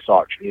those in this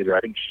auction either.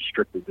 I think it's just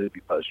strictly movie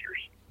posters.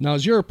 Now,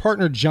 is your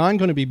partner John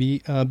going to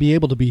be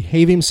able to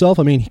behave himself?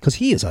 I mean, because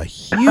he is a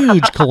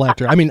huge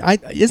collector. I mean,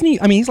 isn't he?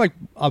 I mean, he's like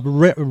a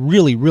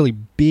really, really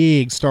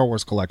big Star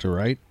Wars collector,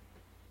 right?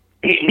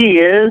 He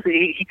is.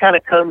 He kind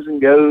of comes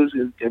and goes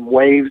in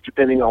waves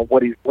depending on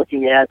what he's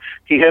looking at.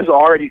 He has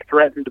already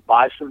threatened to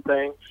buy some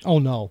things. Oh,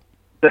 no.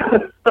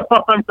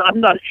 I'm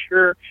not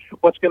sure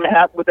what's going to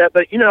happen with that.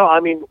 But, I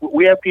mean,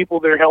 we have people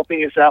that are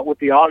helping us out with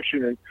the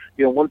auction. And,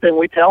 one thing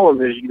we tell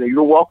them is,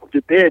 you're welcome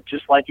to bid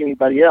just like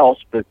anybody else.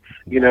 But,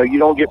 you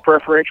don't get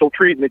preferential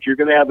treatment. You're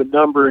going to have a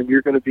number and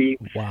you're going to be,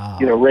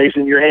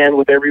 raising your hand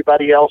with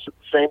everybody else at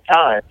the same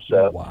time.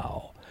 So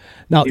wow.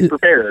 Now, be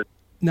prepared.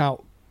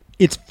 Now,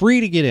 it's free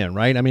to get in,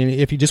 right? I mean,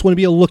 if you just want to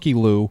be a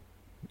looky-loo,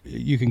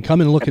 you can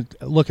come and look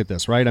at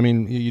this, right? I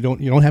mean, you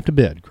don't have to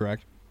bid,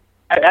 correct?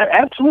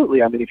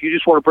 Absolutely. I mean, if you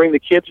just want to bring the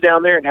kids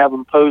down there and have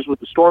them pose with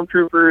the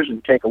stormtroopers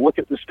and take a look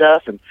at the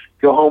stuff and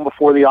go home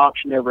before the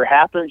auction ever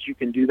happens, you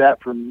can do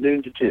that from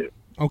noon to 2.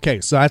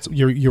 Okay, so that's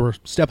you're a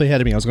step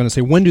ahead of me. I was going to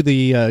say, when do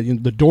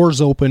the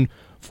doors open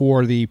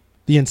for the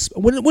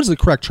what is the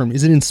correct term?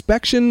 Is it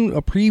inspection,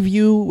 a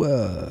preview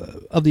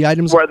of the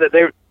items? Well,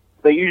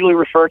 they usually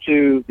refer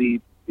to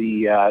the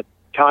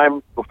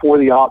time before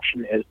the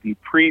auction as the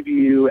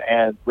preview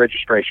and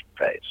registration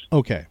phase.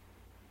 Okay.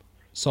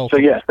 So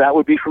yes, that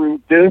would be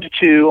from noon to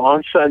 2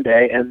 on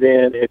Sunday, and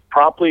then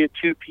promptly at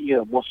 2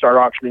 p.m. we'll start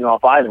auctioning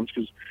off items,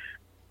 because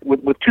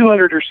with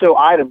 200 or so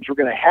items, we're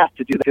going to have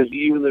to do that, because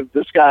even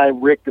this guy,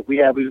 Rick, that we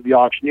have who's the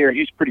auctioneer,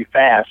 he's pretty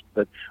fast,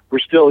 but we're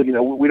still, we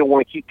don't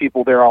want to keep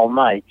people there all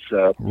night.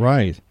 So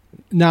right.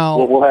 Now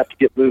we'll have to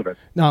get moving.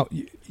 Now,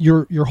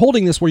 you're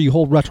holding this where you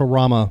hold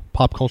Retorama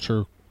Pop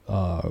Culture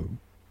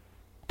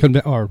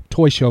or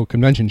Toy Show,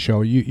 Convention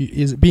Show.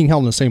 Is it being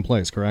held in the same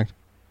place, correct?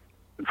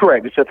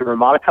 Correct. It's at the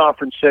Ramada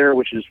Conference Center,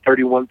 which is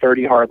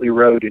 3130 Hartley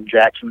Road in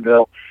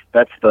Jacksonville.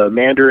 That's the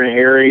Mandarin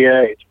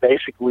area. It's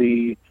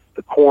basically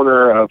the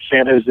corner of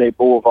San Jose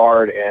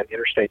Boulevard and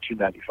Interstate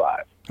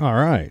 295. All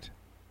right.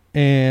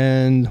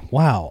 And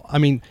wow, I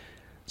mean,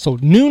 so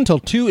noon till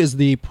 2 is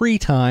the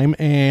pre-time,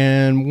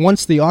 and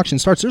once the auction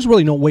starts, there's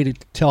really no way to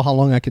tell how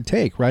long that could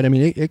take, right? I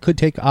mean, it could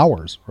take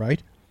hours,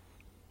 right?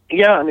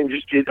 Yeah, I mean,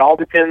 it all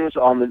depends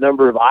on the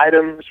number of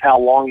items, how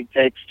long it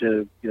takes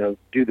to,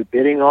 do the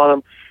bidding on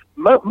them.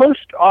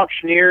 Most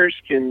auctioneers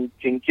can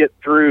get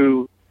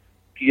through,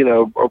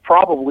 or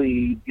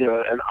probably,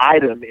 an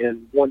item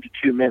in 1 to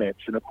 2 minutes.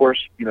 And of course,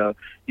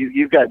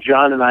 you've got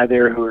John and I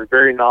there who are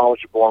very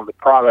knowledgeable on the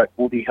product.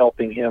 We'll be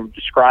helping him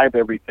describe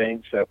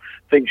everything, so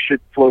things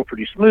should flow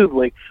pretty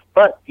smoothly.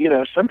 But,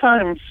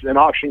 sometimes an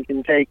auction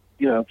can take,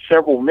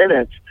 several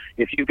minutes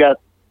if you've got,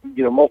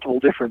 multiple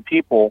different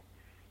people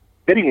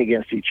bidding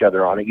against each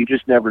other on it. You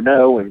just never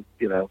know, and,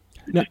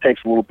 it just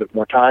takes a little bit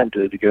more time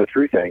to go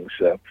through things.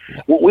 So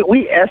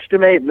we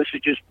estimate, and this is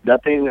just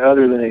nothing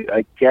other than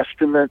a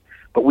guesstimate,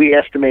 but we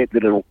estimate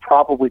that it'll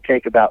probably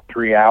take about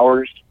 3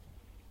 hours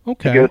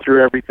to go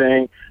through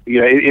everything.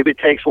 If it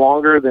takes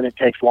longer, then it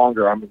takes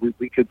longer. I mean,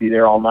 we could be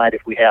there all night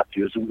if we have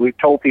to. So we've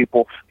told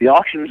people the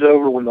auction's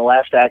over when the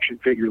last action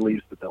figure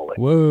leaves the building.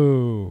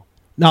 Whoa.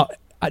 Now,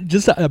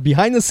 just a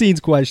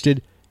behind-the-scenes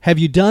question. Have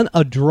you done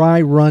a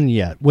dry run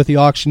yet with the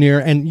auctioneer?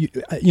 And you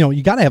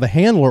got to have a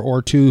handler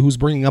or two who's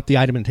bringing up the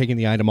item and taking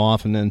the item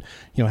off, and then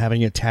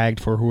having it tagged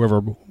for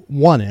whoever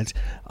won it.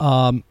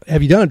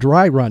 Have you done a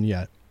dry run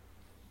yet?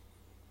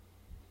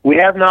 We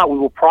have not. We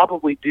will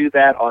probably do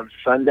that on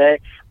Sunday.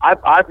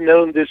 I've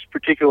known this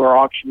particular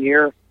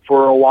auctioneer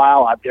for a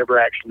while. I've never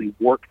actually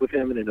worked with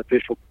him in an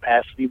official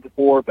capacity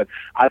before, but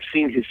I've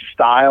seen his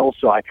style,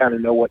 so I kind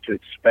of know what to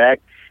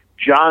expect.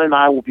 John and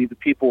I will be the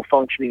people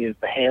functioning as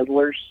the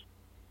handlers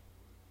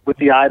with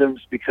the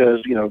items,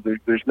 because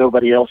there's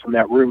nobody else in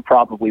that room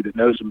probably that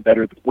knows them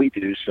better than we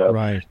do. So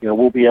right.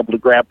 We'll be able to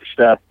grab the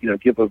stuff,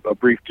 give a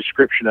brief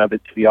description of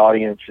it to the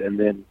audience, and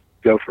then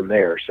go from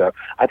there. So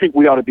I think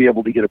we ought to be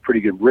able to get a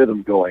pretty good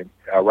rhythm going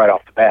right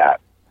off the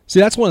bat. See,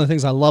 that's one of the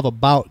things I love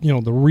about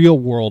the real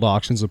world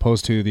auctions, as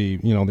opposed to the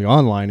the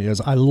online, is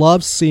I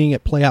love seeing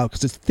it play out,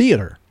 because it's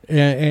theater.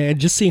 And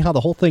just seeing how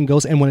the whole thing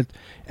goes, and when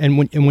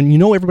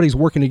everybody's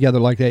working together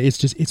like that,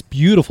 it's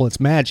beautiful, it's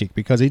magic,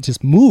 because it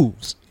just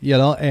moves,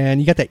 and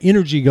you got that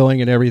energy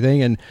going and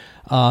everything, and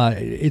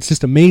it's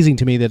just amazing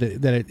to me that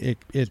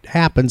it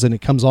happens and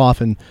it comes off,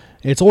 and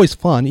it's always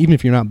fun, even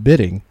if you're not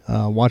bidding,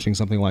 watching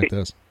something like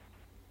this.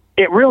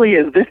 It really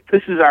is.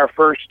 This is our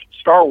first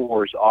Star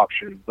Wars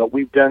auction, but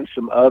we've done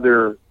some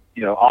other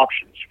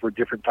auctions for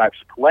different types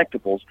of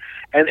collectibles,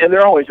 and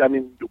they're always, I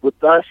mean,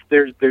 with us,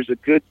 there's a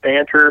good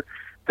banter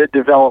that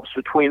develops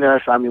between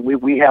us. I mean,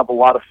 we have a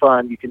lot of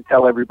fun. You can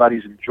tell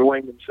everybody's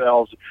enjoying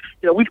themselves.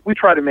 We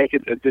try to make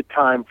it a good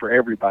time for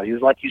everybody.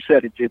 It's like you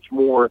said, it's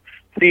more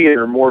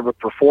theater, more of a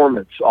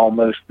performance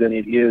almost than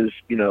it is,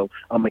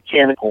 a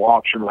mechanical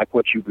auction like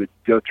what you would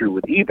go through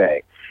with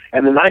eBay.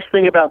 And the nice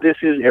thing about this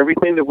is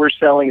everything that we're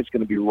selling is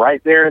going to be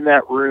right there in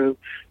that room.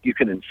 You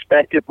can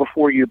inspect it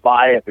before you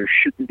buy it. There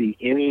shouldn't be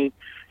any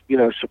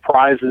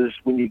surprises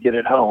when you get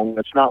it home.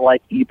 It's not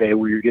like eBay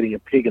where you're getting a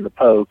pig in the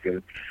poke,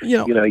 and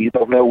you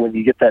don't know when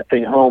you get that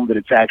thing home that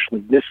it's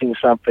actually missing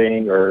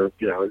something, or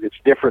it's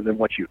different than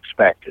what you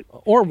expected.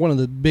 Or one of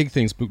the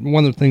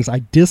things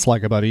I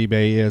dislike about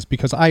eBay is,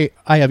 because I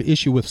have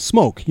issue with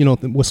smoke,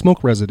 with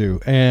smoke residue,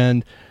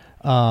 and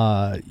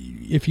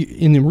if you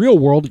in the real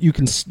world you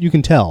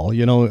can tell,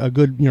 your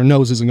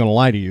nose isn't going to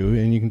lie to you,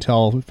 and you can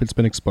tell if it's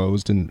been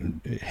exposed and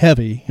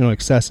heavy,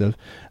 excessive,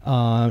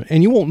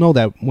 and you won't know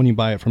that when you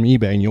buy it from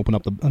eBay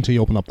and until you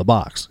open up the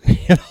box.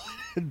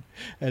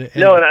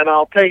 And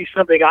I'll tell you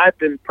something I've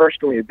been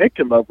personally a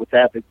victim of with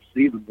that. That's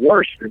even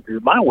worse in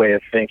my way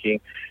of thinking.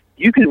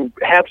 You can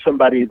have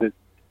somebody that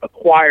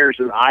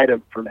acquires an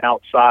item from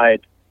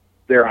outside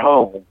their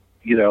home,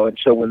 and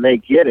so when they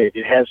get it,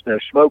 it has no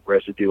smoke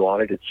residue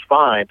on it. It's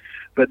fine.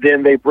 But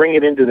then they bring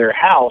it into their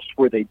house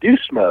where they do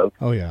smoke.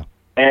 Oh, yeah.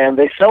 And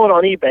they sell it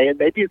on eBay, and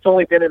maybe it's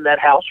only been in that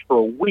house for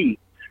a week,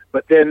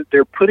 but then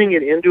they're putting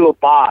it into a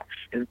box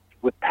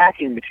with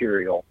packing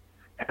material.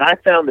 And I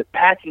found that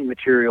packing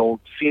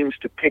material seems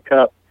to pick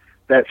up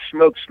that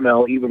smoke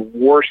smell even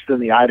worse than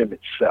the item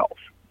itself.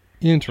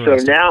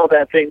 Interesting. So now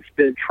that thing's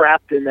been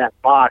trapped in that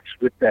box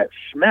with that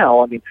smell,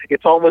 I mean,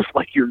 it's almost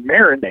like you're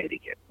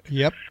marinating it.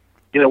 Yep.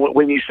 You know,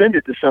 when you send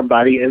it to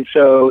somebody, and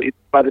so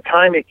by the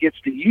time it gets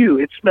to you,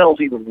 it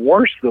smells even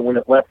worse than when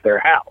it left their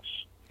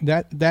house.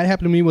 That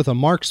happened to me with a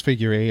Marx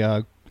figure,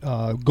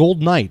 a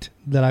Gold Knight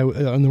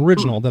an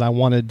original that I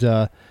wanted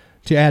to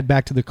add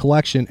back to the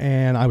collection,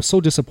 and I was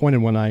so disappointed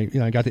when I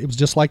got it. It was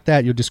just like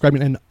that you're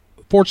describing, and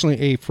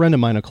fortunately, a friend of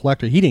mine, a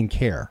collector, he didn't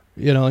care.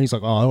 He's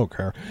like, oh, I don't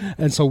care.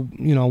 And so,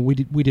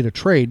 we did a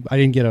trade. I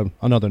didn't get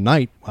another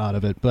night out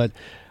of it, but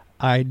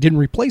I didn't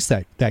replace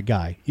that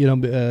guy.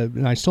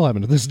 And I still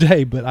haven't to this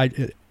day. But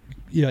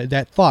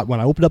that thought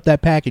when I opened up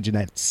that package and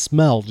that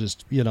smell,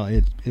 just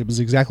it was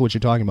exactly what you're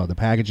talking about. The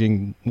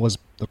packaging was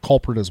the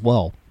culprit as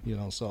well.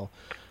 So.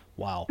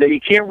 Wow. Now, you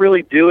can't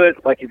really do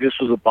it like if this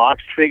was a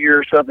boxed figure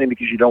or something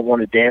because you don't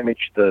want to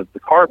damage the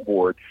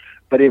cardboard.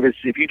 But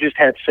if you just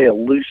had, say, a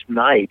loose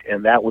knight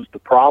and that was the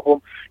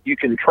problem, you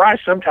can try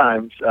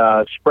sometimes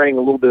spraying a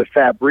little bit of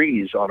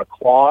Febreze on a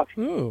cloth.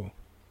 Ooh.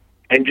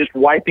 And just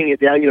wiping it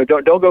down.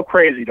 Don't go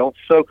crazy. Don't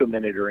soak them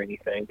in it or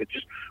anything. But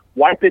just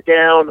wipe it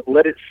down,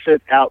 let it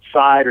sit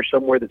outside or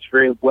somewhere that's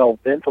very well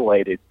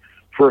ventilated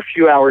for a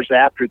few hours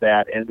after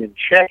that, and then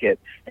check it.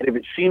 And if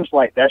it seems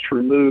like that's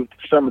removed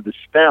some of the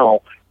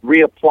smell,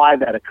 reapply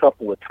that a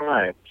couple of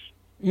times.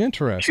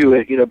 Interesting. To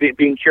it,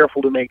 being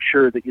careful to make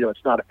sure that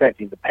it's not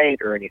affecting the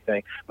paint or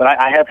anything. But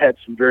I have had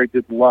some very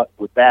good luck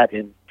with that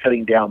in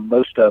cutting down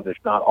most of, if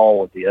not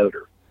all, of the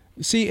odor.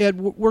 See, Ed,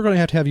 we're going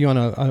to have you on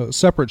a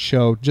separate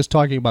show just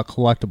talking about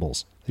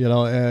collectibles.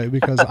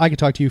 Because I could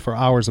talk to you for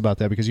hours about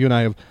that because you and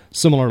I have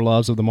similar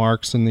loves of the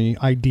Marks and the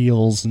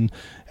Ideals and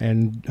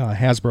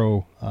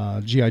Hasbro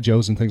G.I.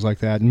 Joes and things like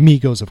that, and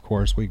Migos, of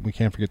course. We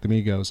can't forget the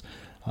Migos,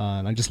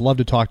 and I just love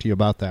to talk to you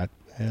about that.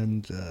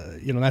 And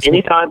that's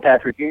anytime,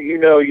 Patrick.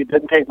 It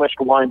doesn't take much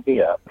to wind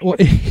me up. Well,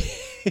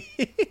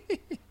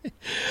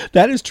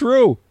 that is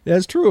true.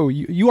 That's true.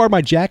 You are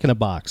my Jack in a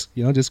Box.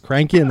 Just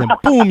crank in, then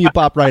boom, you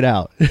pop right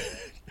out.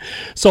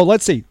 So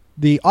let's see.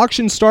 The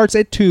auction starts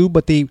at 2,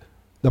 but the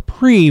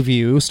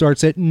preview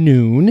starts at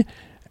noon.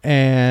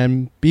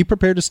 And be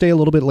prepared to stay a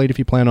little bit late if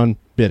you plan on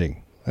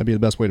bidding. That'd be the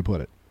best way to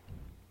put it.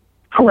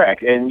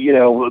 Correct. And,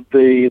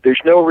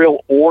 there's no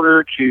real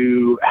order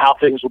to how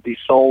things will be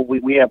sold.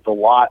 We have the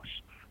lots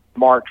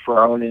marked for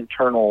our own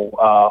internal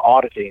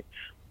auditing.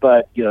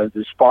 But,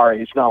 as far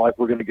it's not like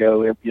we're going to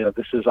go,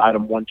 this is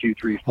item 1, 2,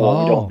 3, 4.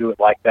 Oh. We don't do it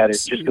like that.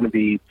 It's just going to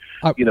be,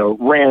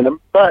 random.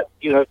 But,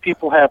 if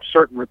people have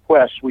certain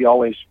requests, we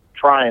always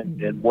try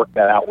and work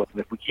that out with them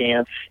if we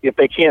can. If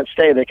they can't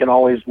stay, they can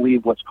always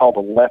leave what's called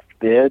a left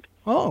bid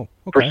for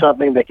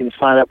something. They can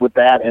sign up with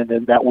that, and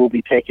then that will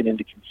be taken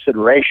into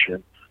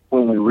consideration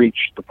when we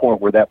reach the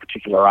point where that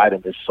particular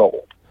item is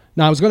sold.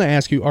 Now, I was going to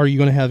ask you, are you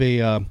going to have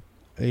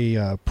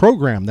a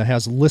program that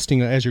has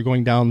listing as you're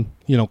going down,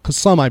 because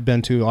some I've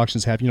been to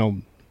auctions have,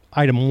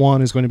 item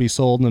 1 is going to be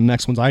sold and the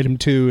next one's item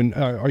 2. And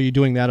are you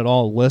doing that at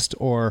all, a list,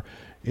 or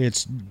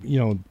it's,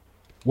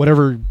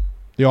 whatever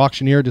the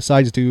auctioneer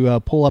decides to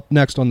pull up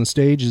next on the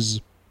stage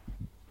is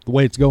the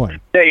way it's going?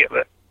 Yeah,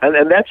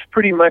 and that's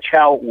pretty much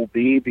how it will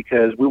be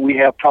because we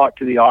have talked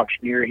to the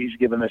auctioneer. He's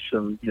given us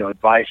some,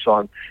 advice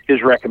on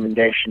his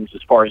recommendations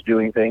as far as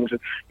doing things. And,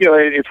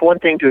 it's one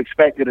thing to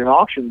expect at an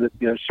auction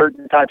that,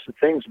 certain types of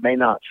things may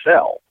not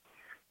sell.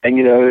 And,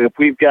 if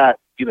we've got,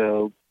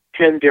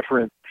 10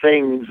 different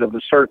things of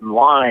a certain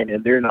line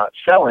and they're not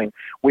selling,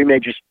 we may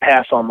just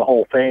pass on the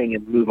whole thing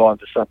and move on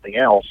to something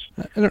else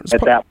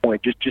at that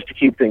point, just to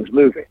keep things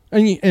moving.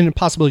 And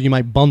possibly you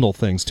might bundle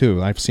things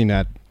too. I've seen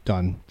that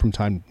done from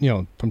time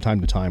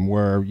to time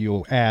where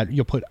you'll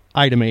put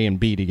item A and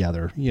B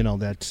together,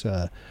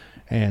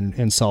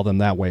 and sell them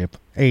that way if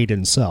A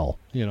didn't sell,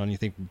 and you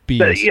think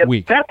B is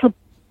weak.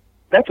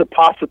 That's a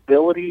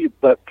possibility,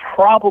 but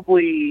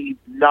probably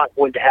not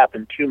going to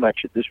happen too much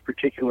at this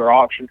particular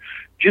auction,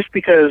 just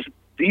because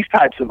these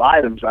types of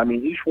items,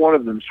 each one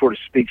of them sort of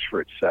speaks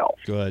for itself.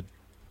 Good.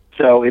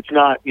 So it's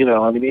not,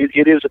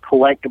 it is a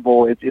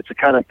collectible. It's a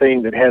kind of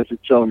thing that has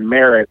its own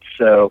merits.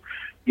 So,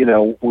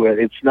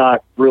 it's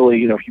not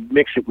really, if you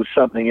mix it with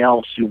something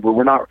else,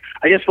 we're not,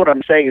 I guess what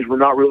I'm saying is we're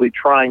not really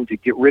trying to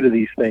get rid of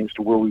these things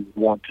to where we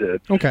want to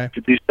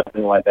do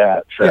something like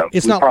that. So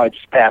it's we'll probably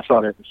just pass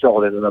on it and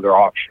sell it at another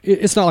auction.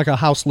 It's not like a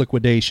house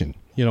liquidation,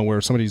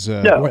 where somebody's,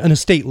 or an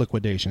estate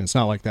liquidation. It's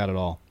not like that at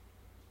all.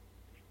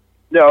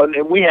 No,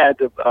 and we had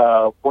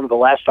one of the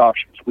last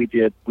auctions we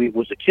did,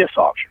 was a Kiss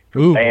auction for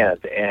the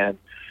band, and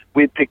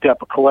we had picked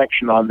up a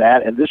collection on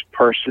that, and this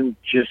person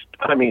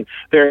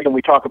there, when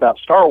we talk about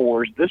Star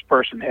Wars, this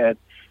person had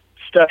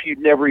stuff you'd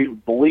never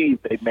even believe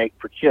they'd make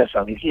for Kiss.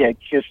 He had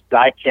Kiss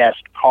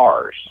die-cast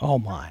cars. Oh,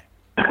 my.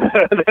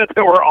 that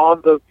were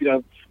on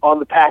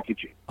the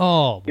packaging.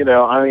 Oh.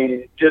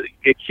 Just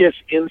Kiss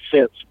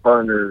incense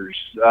burners,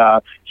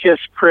 Kiss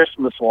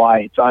Christmas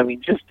lights.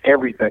 Just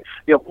everything.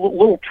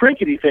 Little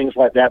trinkety things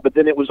like that, but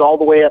then it was all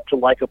the way up to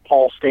like a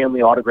Paul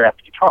Stanley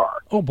autographed guitar.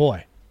 Oh,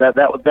 boy. That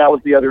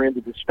was the other end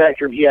of the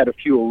spectrum. He had a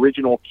few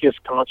original Kiss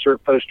concert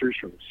posters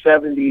from the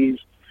 70s.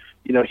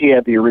 You know, he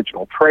had the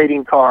original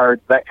trading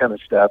cards, that kind of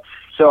stuff.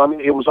 So, I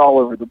mean, it was all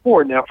over the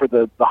board. Now, for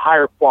the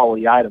higher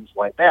quality items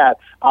like that,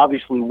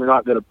 obviously we're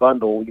not going to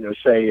bundle, you know,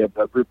 say a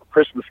group of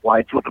Christmas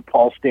lights with a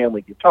Paul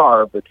Stanley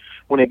guitar. But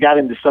when it got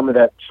into some of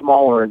that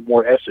smaller and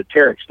more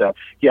esoteric stuff,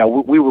 yeah,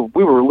 we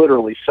were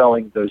literally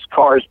selling those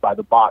cars by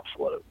the box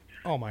load.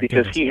 Oh, my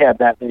Because goodness. he had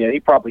that, you know, he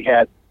probably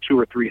had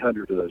 200 or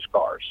 300 of those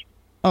cars.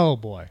 Oh,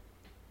 boy.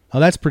 Oh,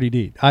 that's pretty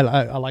neat.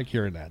 I like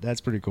hearing that.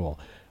 That's pretty cool.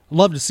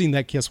 Love to have seen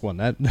that Kiss one.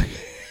 That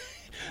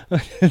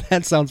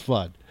that sounds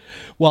fun.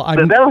 Well,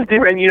 But that was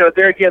different. And, you know,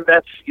 there again,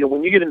 that's, you know,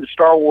 when you get into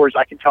Star Wars,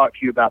 I can talk to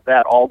you about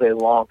that all day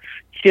long.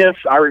 Kiss,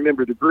 I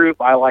remember the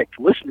group. I liked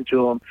to listen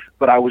to them,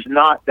 but I was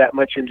not that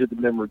much into the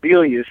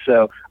memorabilia.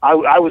 So I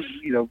was,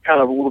 you know,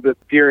 kind of a little bit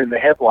deer in the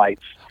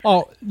headlights.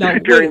 Oh, now,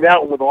 during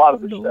that one with a lot of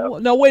the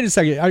stuff. Now, wait a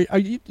second.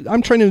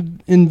 I'm trying to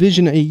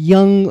envision a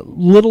young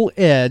little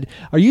Ed.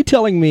 Are you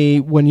telling me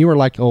when you were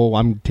like,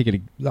 I'm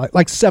taking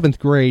like 7th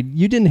grade,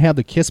 you didn't have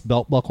the Kiss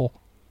belt buckle?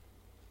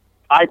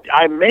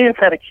 I may have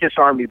had a Kiss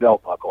Army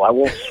belt buckle. I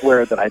won't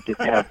swear that I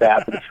didn't have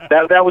that, but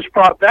that was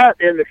that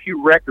and a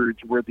few records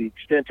were the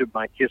extent of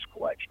my Kiss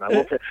collection. I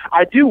will say,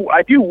 I do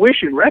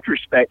wish in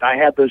retrospect I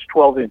had those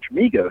 12-inch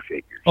Mego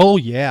figures. Oh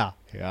yeah,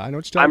 I know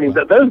what you're talking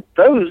about.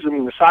 Those. I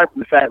mean, aside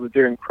from the fact that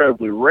they're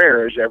incredibly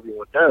rare, as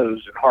everyone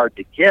knows, and hard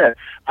to get.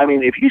 I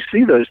mean, if you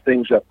see those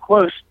things up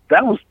close,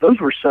 those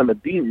were some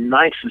of the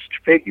nicest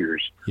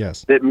figures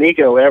that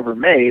Mego ever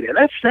made, and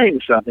that's saying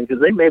something because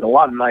they made a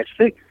lot of nice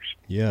figures.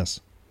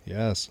 Yes,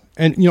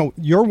 and you know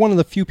you're one of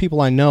the few people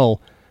I know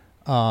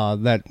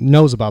that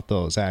knows about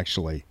those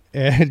actually,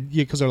 and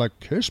because they're like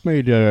Kiss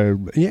made,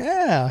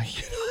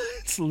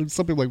 it's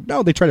something like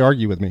no, they try to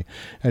argue with me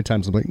at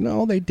times. I'm like,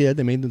 no, they did.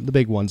 They made the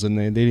big ones,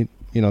 and they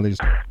you know they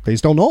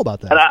just don't know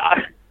about that.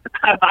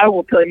 And I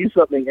will tell you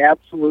something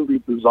absolutely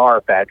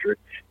bizarre, Patrick,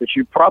 that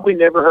you probably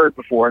never heard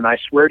before, and I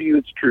swear to you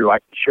it's true. I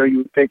can show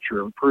you a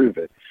picture and prove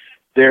it.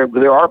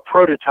 There are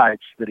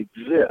prototypes that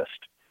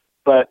exist,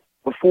 but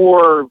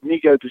before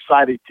Mego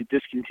decided to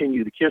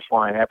discontinue the Kiss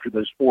line after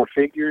those 4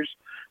 figures,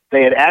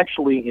 they had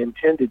actually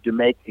intended to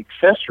make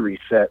accessory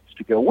sets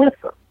to go with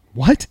them.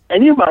 What?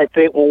 And you might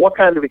think, well, what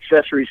kind of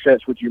accessory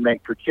sets would you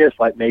make for Kiss?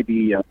 Like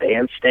maybe a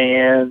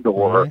bandstand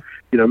or,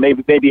 you know,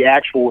 maybe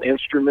actual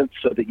instruments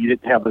so that you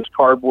didn't have those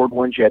cardboard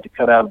ones you had to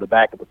cut out of the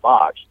back of the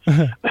box.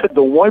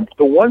 The one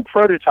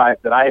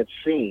prototype that I had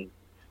seen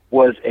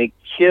was a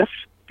Kiss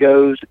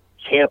Goes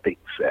camping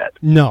set.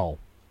 No.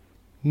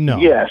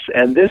 Yes,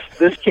 and this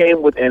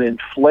came with an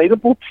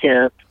inflatable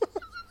tent,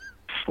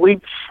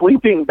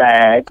 sleeping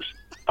bags,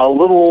 a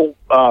little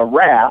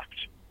raft,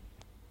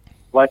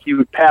 like you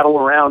would paddle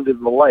around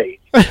in the lake.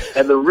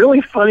 And the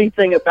really funny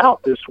thing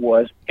about this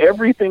was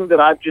everything that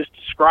I've just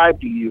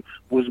described to you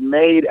was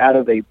made out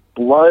of a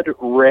blood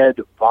red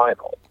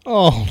vinyl.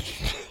 Oh.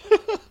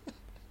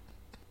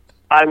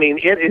 I mean,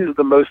 it is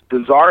the most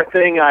bizarre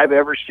thing I've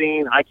ever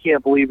seen. I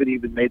can't believe it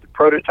even made the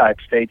prototype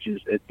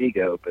stages at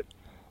Mego, but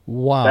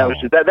wow,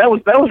 that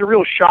was a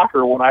real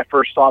shocker when I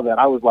first saw that.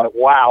 I was like,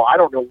 wow, I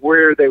don't know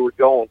where they were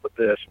going with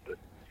this. But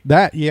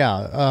that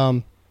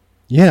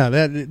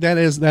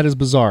is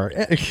bizarre.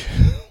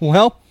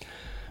 Well,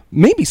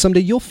 maybe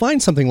someday you'll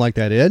find something like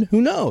that, Ed. Who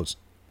knows?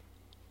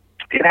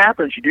 It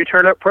happens. You do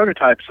turn up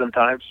prototypes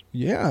sometimes.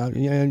 Yeah.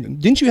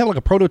 Didn't you have like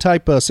a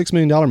prototype $6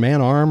 million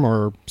man arm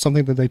or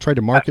something that they tried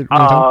to market?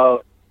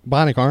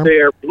 Bionic arm?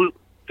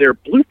 They're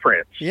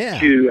blueprints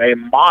to a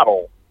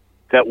model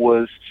that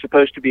was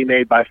supposed to be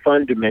made by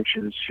Fun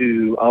Dimensions,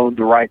 who owned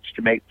the rights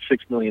to make $6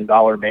 million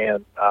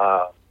man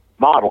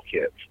model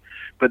kits.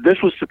 But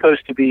this was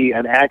supposed to be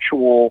an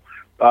actual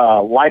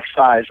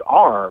life-size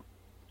arm,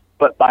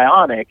 but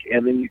bionic,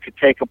 and then you could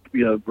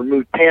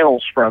remove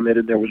panels from it,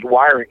 and there was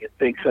wiring and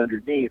things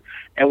underneath.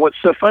 And what's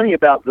so funny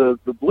about the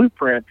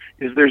blueprint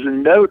is there's a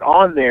note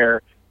on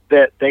there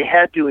that they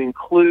had to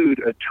include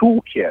a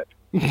toolkit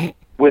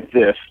with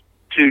this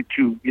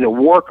to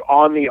work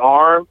on the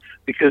arm,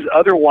 because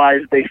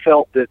otherwise they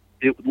felt that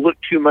it would look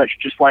too much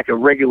just like a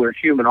regular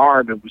human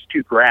arm and was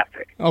too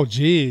graphic. Oh,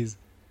 geez.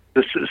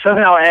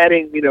 Somehow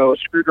adding, a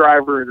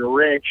screwdriver and a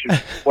wrench and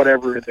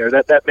whatever in there,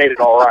 that made it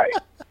all right.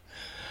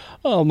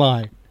 Oh,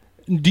 my.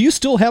 Do you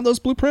still have those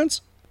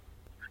blueprints?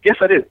 Yes,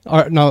 I do.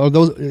 Now,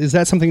 is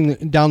that something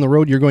down the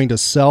road you're going to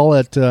sell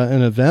at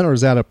an event, or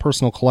is that a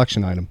personal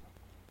collection item?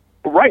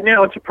 Right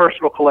now, it's a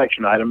personal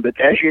collection item, but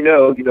as you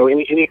know,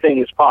 anything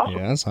is possible.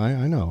 Yes,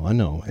 I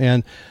know.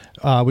 And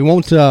we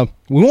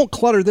won't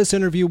clutter this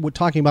interview with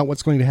talking about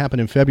what's going to happen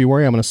in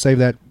February. I'm going to save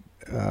that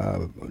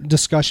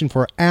discussion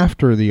for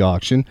after the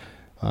auction.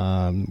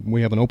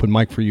 We have an open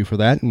mic for you for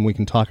that, and we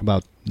can talk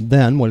about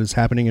then what is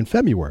happening in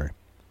February.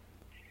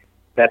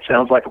 That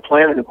sounds like a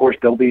plan, and of course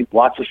there'll be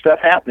lots of stuff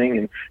happening,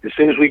 and as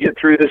soon as we get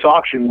through this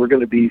auction, we're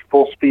going to be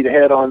full speed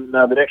ahead on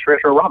the next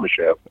Retro Rama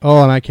show.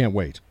 Oh, and I can't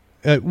wait.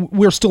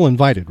 We're still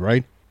invited,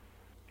 right?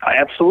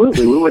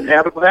 Absolutely. We wouldn't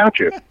have it without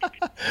you.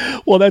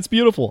 Well, that's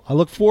beautiful. I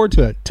look forward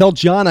to it. Tell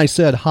John I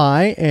said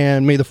hi,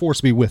 and may the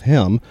Force be with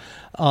him.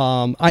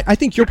 I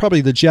think you're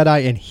probably the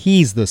Jedi, and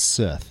he's the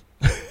Sith.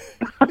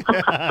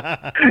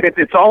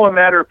 It's all a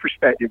matter of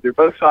perspective. They're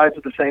both sides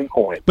of the same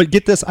coin. But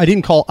get this, I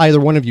didn't call either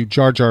one of you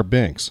Jar Jar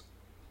Binks.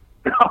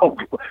 Oh,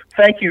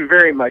 thank you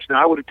very much.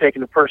 Now, I would have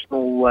taken a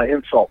personal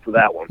insult for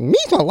that one.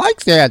 Misa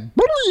likes that.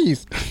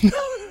 Please.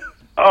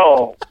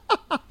 Oh.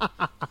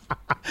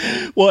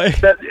 Well,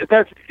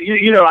 that's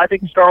I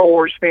think Star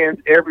Wars fans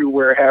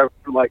everywhere have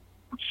like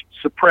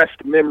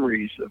suppressed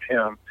memories of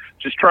him,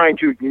 just trying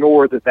to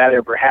ignore that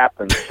ever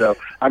happened. So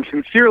I'm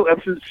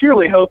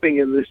sincerely hoping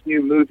in this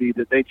new movie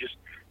that they just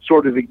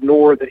sort of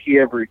ignore that he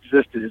ever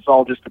existed. It's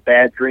all just a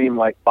bad dream,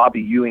 like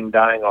Bobby Ewing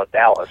dying on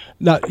Dallas.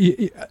 Now,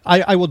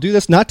 I will do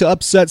this not to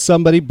upset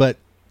somebody, but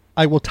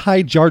I will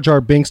tie Jar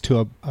Jar Binks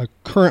to a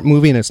current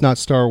movie, and it's not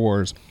Star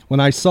Wars. When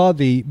I saw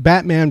the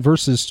Batman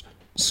versus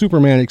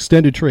Superman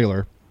extended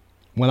trailer,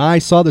 when I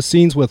saw the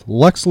scenes with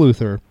Lex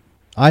Luthor,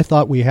 I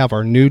thought we have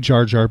our new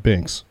Jar Jar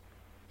Binks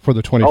for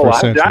the 21st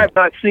century. I have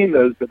not seen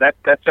those, but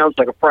that sounds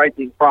like a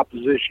frightening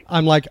proposition.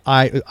 I'm like,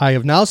 I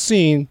have now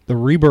seen the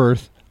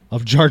rebirth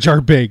of Jar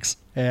Jar Binks,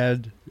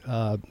 and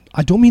I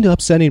don't mean to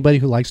upset anybody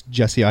who likes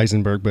Jesse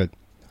Eisenberg, but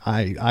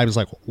I was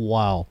like,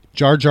 wow,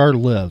 Jar Jar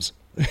lives.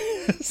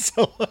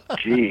 So,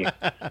 gee,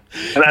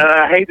 and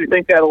I hate to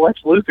think that of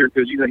Lex Luthor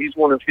because he's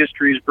one of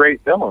history's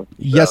great villains. So.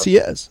 Yes, he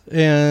is,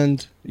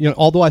 and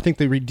although I think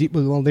they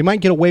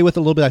might get away with it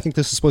a little bit, I think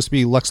this is supposed to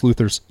be Lex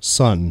Luthor's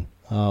son,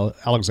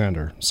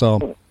 Alexander.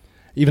 So,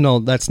 even though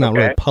that's not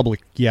really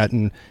public yet,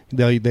 and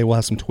they will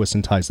have some twists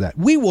and ties to that.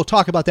 We will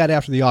talk about that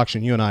after the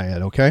auction, you and I,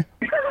 Ed, okay?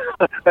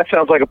 That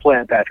sounds like a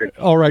plan, Patrick.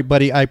 All right,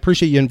 buddy. I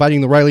appreciate you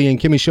inviting the Riley and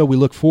Kimmy Show. We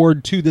look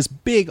forward to this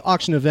big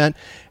auction event,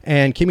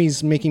 and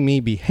Kimmy's making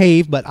me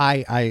behave, but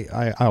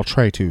I'll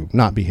try to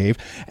not behave,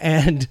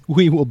 and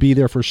we will be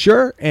there for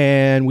sure,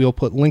 and we'll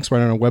put links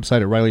right on our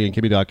website at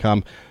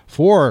rileyandkimmy.com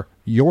for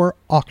your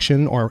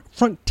auction or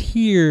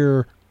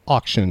Frontier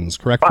auctions,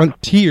 correct?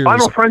 Frontiers.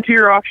 Final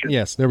Frontier auction.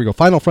 Yes, there we go.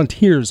 Final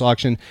Frontiers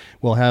auction.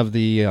 We'll have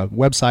the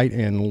website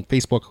and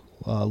Facebook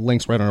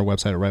links right on our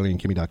website at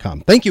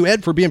rileyandkimmy.com. Thank you,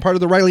 Ed, for being part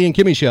of the Riley and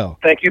Kimmy Show.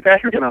 Thank you,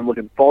 Patrick, and I'm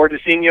looking forward to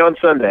seeing you on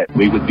Sunday.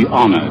 We would be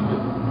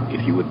honored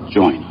if you would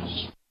join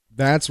us.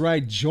 That's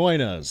right. Join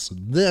us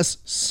this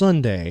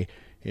Sunday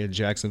in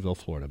Jacksonville,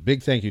 Florida.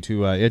 Big thank you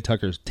to Ed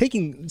Tucker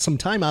taking some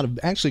time out of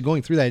actually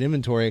going through that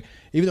inventory,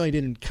 even though he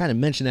didn't kind of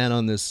mention that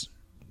on this,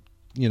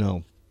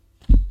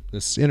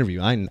 this interview.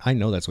 I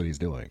know that's what he's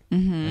doing.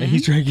 Mm-hmm. And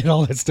he's trying to get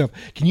all that stuff.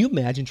 Can you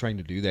imagine trying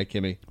to do that,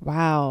 Kimmy?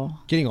 Wow.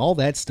 Getting all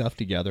that stuff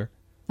together.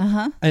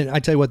 Uh-huh. And I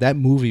tell you what, that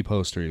movie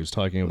poster he was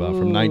talking about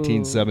from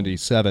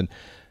 1977,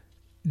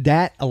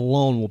 that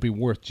alone will be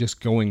worth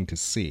just going to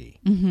see.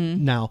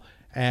 Mm-hmm. Now,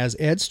 as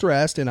Ed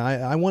stressed, and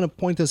I want to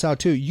point this out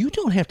too, you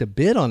don't have to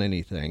bid on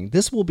anything.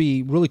 This will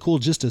be really cool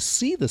just to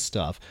see the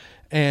stuff.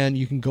 And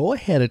you can go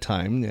ahead of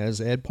time. As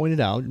Ed pointed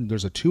out,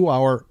 there's a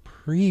 2-hour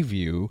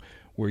preview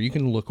where you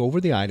can look over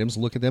the items,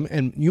 look at them,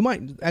 and you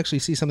might actually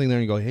see something there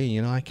and go, "Hey,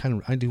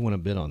 I do want to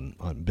bid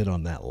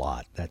on that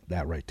lot,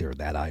 that right there,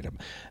 that item,"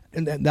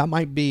 and that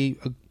might be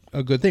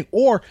a good thing.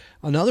 Or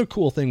another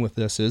cool thing with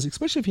this is,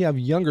 especially if you have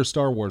younger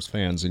Star Wars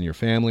fans in your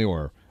family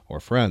or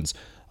friends,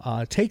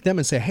 take them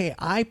and say, "Hey,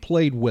 I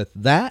played with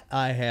that,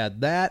 I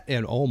had that,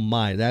 and oh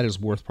my, that is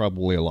worth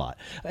probably a lot."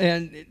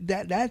 And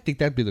that I think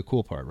that'd be the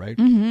cool part, right?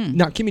 Mm-hmm.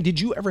 Now, Kimmy, did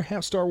you ever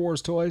have Star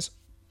Wars toys?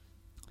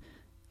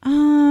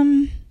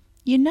 I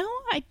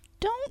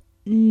don't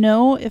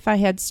know if I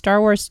had Star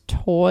Wars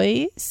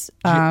toys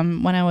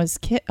when I was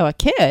a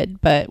kid,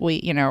 but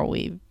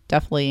I've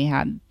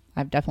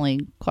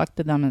definitely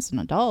collected them as an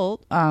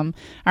adult. I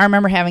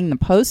remember having the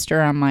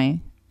poster on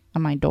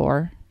my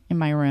door in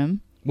my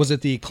room. Was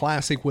it the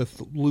classic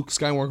with Luke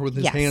Skywalker with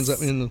his hands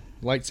up in the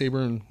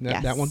lightsaber and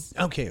that one?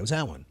 Okay, it was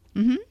that one.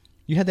 Mm-hmm.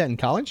 You had that in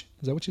college?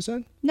 Is that what you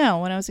said? No,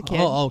 when I was a kid.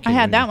 Oh, okay. I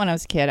had that when I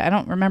was a kid. I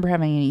don't remember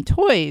having any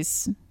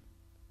toys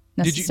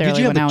necessarily did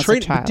you have when I was a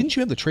child. Didn't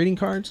you have the trading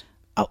cards?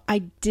 Oh, I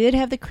did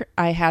have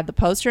I had the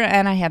poster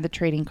and I had the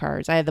trading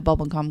cards. I had the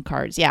bubblegum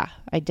cards. Yeah,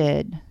 I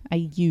did. I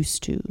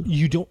used to.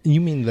 You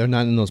mean they're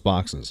not in those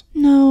boxes?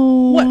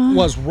 No. What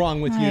was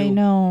wrong with you? I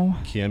know.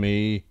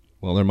 Kimmy,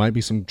 well, there might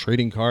be some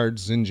trading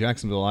cards in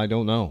Jacksonville. I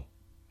don't know.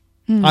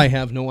 I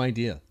have no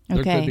idea.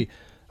 There could be.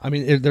 I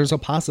mean, there's a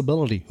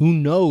possibility. Who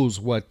knows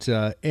what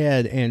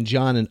Ed and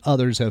John and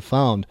others have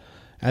found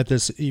at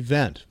this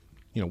event,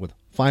 with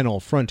Final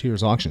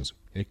Frontiers auctions.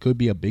 It could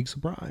be a big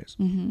surprise.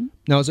 Mm-hmm.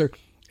 Now, is there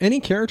any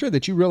character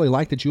that you really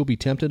like that you'll be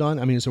tempted on?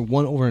 I mean, is there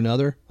one over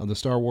another of the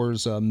Star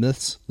Wars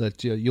myths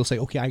that you'll say,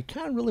 okay, I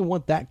kind of really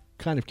want that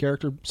kind of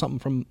character,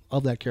 something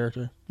of that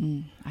character?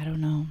 I don't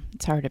know.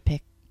 It's hard to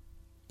pick.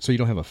 So you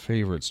don't have a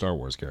favorite Star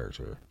Wars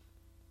character?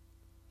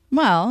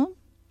 Well,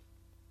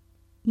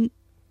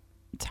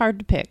 it's hard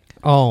to pick.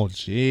 Oh,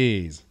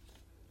 jeez.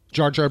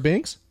 Jar Jar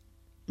Binks?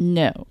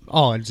 No.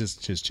 Oh, I'm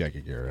just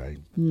checking here.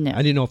 No. I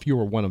didn't know if you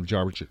were one of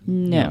Jar Jar.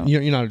 No.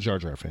 You're not a Jar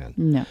Jar fan?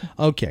 No.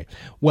 Okay.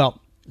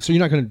 Well, so you're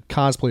not going to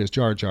cosplay as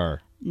Jar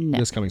Jar No.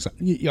 This coming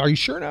Sunday. Are you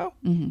sure now?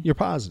 Mm-hmm. You're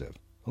positive.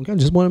 Okay,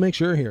 just want to make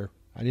sure here.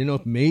 I didn't know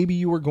if maybe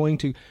you were going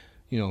to,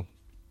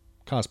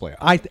 cosplay.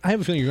 I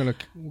have a feeling you're going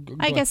to.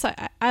 I guess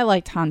I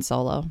liked Han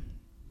Solo.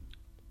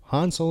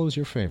 Han Solo is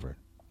your favorite.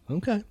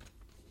 Okay. I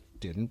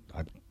didn't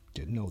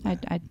know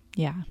that.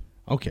 Yeah.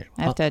 Okay.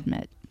 I have to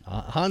admit.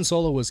 Han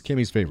Solo was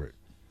Kimmy's favorite,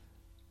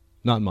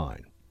 not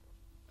mine.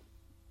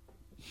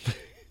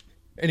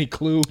 Any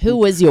clue? Who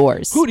was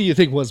yours? Who do you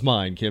think was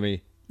mine,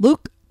 Kimmy?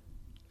 Luke?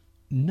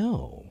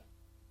 No.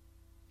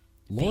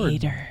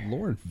 Vader.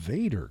 Lord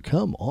Vader.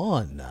 Come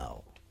on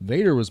now.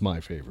 Vader was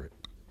my favorite.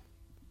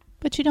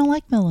 But you don't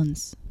like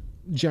villains.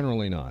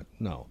 Generally not,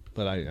 no.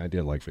 But I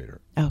did like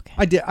Vader. Okay.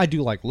 I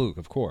do like Luke,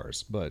 of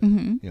course. But,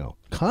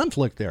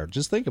 conflict there.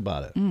 Just think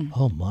about it.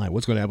 Oh, my.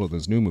 What's going to happen with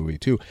this new movie,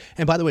 too?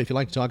 And by the way, if you'd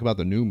like to talk about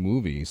the new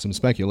movie, some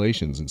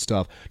speculations and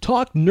stuff,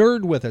 talk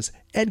nerd with us.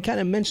 Ed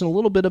kind of mentioned a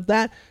little bit of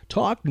that.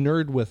 Talk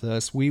nerd with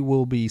us. We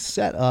will be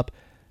set up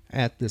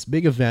at this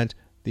big event,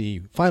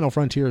 the Final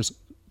Frontiers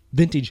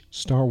Vintage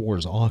Star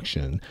Wars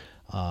Auction.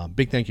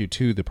 Big thank you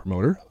to the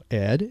promoter,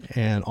 Ed,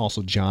 and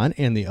also John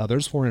and the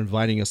others for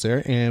inviting us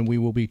there. And we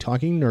will be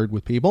talking nerd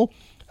with people.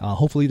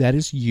 Hopefully that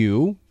is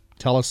you.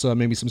 Tell us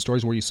maybe some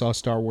stories where you saw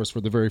Star Wars for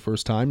the very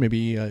first time.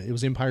 Maybe it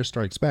was Empire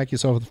Strikes Back you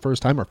saw for the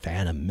first time, or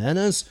Phantom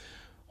Menace,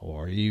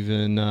 or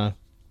even,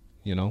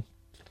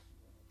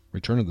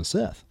 Return of the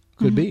Sith.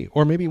 Could be.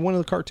 Or maybe one of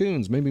the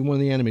cartoons. Maybe one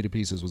of the animated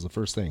pieces was the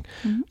first thing.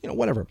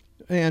 Whatever.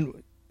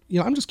 And,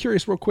 I'm just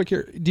curious real quick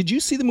here. Did you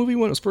see the movie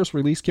when it was first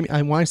released, Kimmy?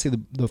 When I say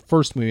the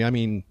first movie, I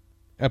mean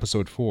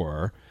Episode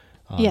 4,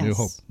 yes, New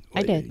Hope.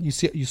 I did. You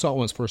saw it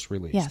when it was first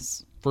released?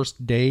 Yes.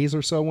 First days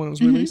or so when it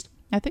was released?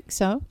 I think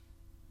so.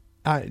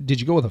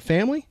 Did you go with a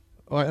family?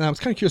 And I was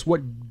kind of curious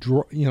what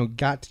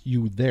got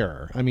you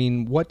there. I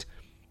mean, what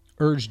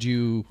urged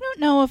you? I don't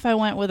know if I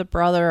went with a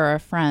brother or a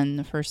friend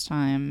the first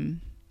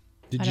time.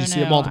 Did you see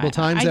it multiple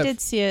times? I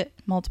did see it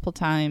multiple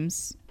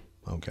times.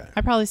 Okay.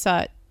 I probably saw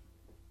it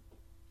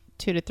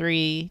 2 to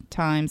 3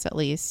 times at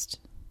least.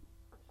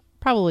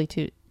 Probably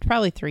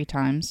 3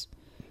 times.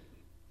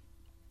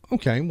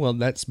 Okay, well,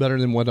 that's better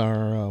than what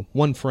our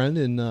one friend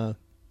in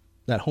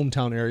that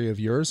hometown area of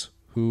yours,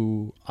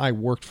 who I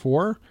worked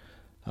for,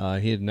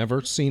 he had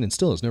never seen and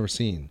still has never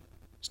seen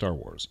Star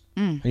Wars.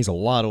 And he's a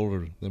lot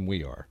older than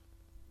we are.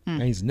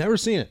 And he's never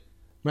seen it.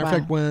 Matter of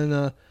fact, when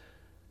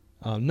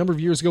a number of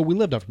years ago, we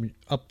lived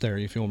up there,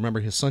 if you'll remember,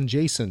 his son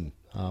Jason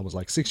was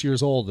like 6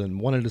 years old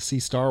and wanted to see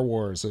Star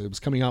Wars. It was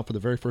coming out for the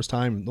very first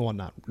time. Well,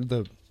 not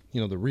the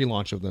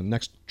relaunch of the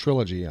next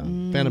trilogy,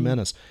 Phantom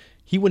Menace.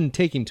 He wouldn't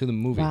take him to the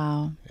movie.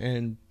 Wow.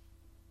 And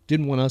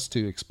didn't want us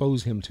to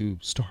expose him to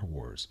Star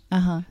Wars.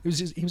 He was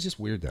just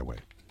weird that way.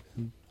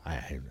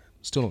 I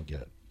still don't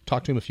get it.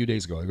 Talked to him a few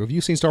days ago. I go, have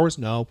you seen Star Wars?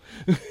 No.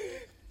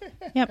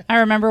 Yep. I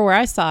remember where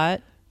I saw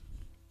it.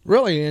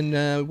 Really?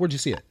 And where'd you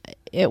see it?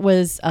 It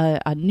was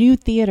a new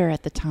theater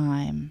at the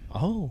time.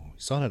 Oh, you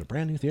saw it at a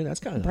brand new theater? That's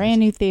kind of brand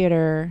new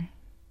theater,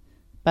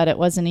 but it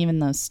wasn't even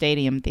those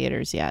stadium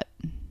theaters yet.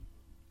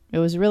 It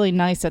was really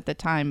nice at the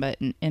time, but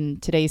in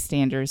today's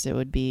standards, it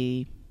would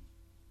be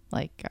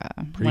like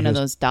one of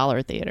those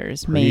dollar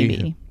theaters,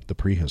 maybe. The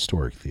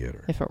prehistoric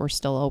theater. If it were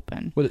still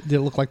open. Did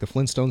it look like the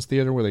Flintstones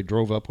theater where they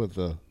drove up with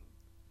the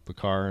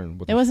car?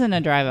 And it wasn't a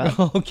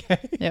drive-up. Okay.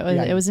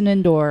 It was an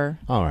indoor.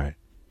 All right.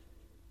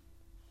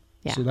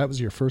 Yeah. So that was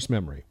your first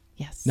memory.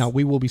 Yes. Now,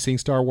 we will be seeing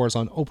Star Wars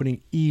on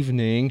opening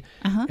evening,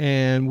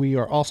 and we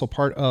are also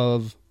part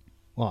of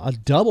a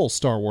double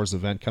Star Wars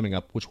event coming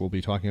up, which we'll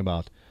be talking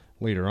about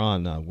later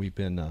on. We've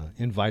been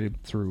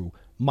invited through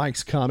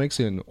Mike's Comics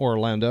in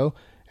Orlando,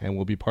 and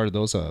we'll be part of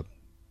those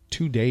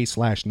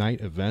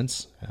 2-day/night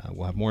events.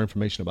 We'll have more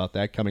information about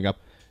that coming up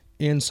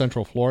in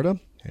Central Florida,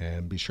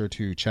 and be sure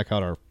to check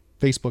out our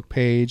Facebook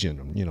page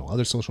and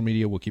other social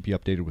media. We'll keep you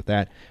updated with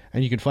that,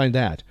 and you can find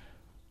that.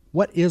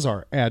 What is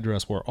our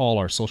address where all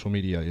our social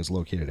media is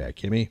located at,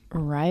 Kimmy?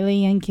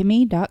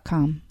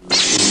 RileyandKimmy.com.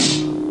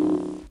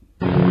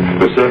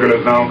 The circle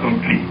is now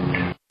complete.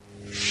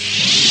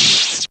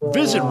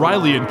 Visit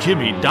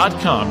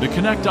RileyandKimmy.com to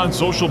connect on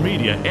social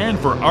media and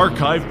for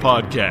archive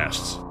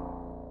podcasts.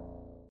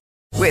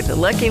 With the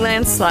Lucky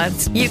Land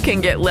Slots, you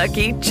can get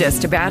lucky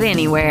just about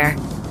anywhere.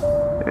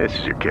 This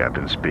is your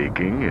captain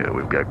speaking.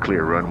 We've got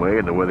clear runway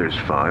and the weather's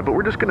fine, but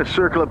we're just going to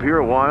circle up here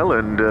a while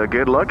and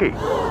get lucky.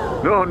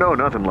 No,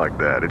 nothing like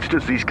that. It's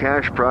just these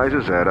cash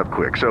prizes add up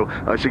quick. So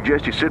I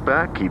suggest you sit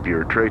back, keep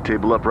your tray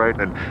table upright,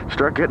 and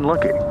start getting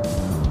lucky.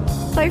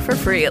 Play for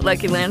free at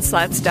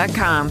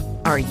LuckyLandSlots.com.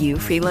 Are you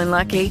feeling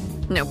lucky?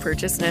 No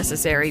purchase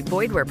necessary.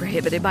 Void where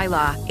prohibited by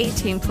law.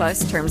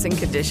 18+ terms and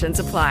conditions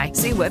apply.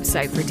 See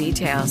website for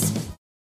details.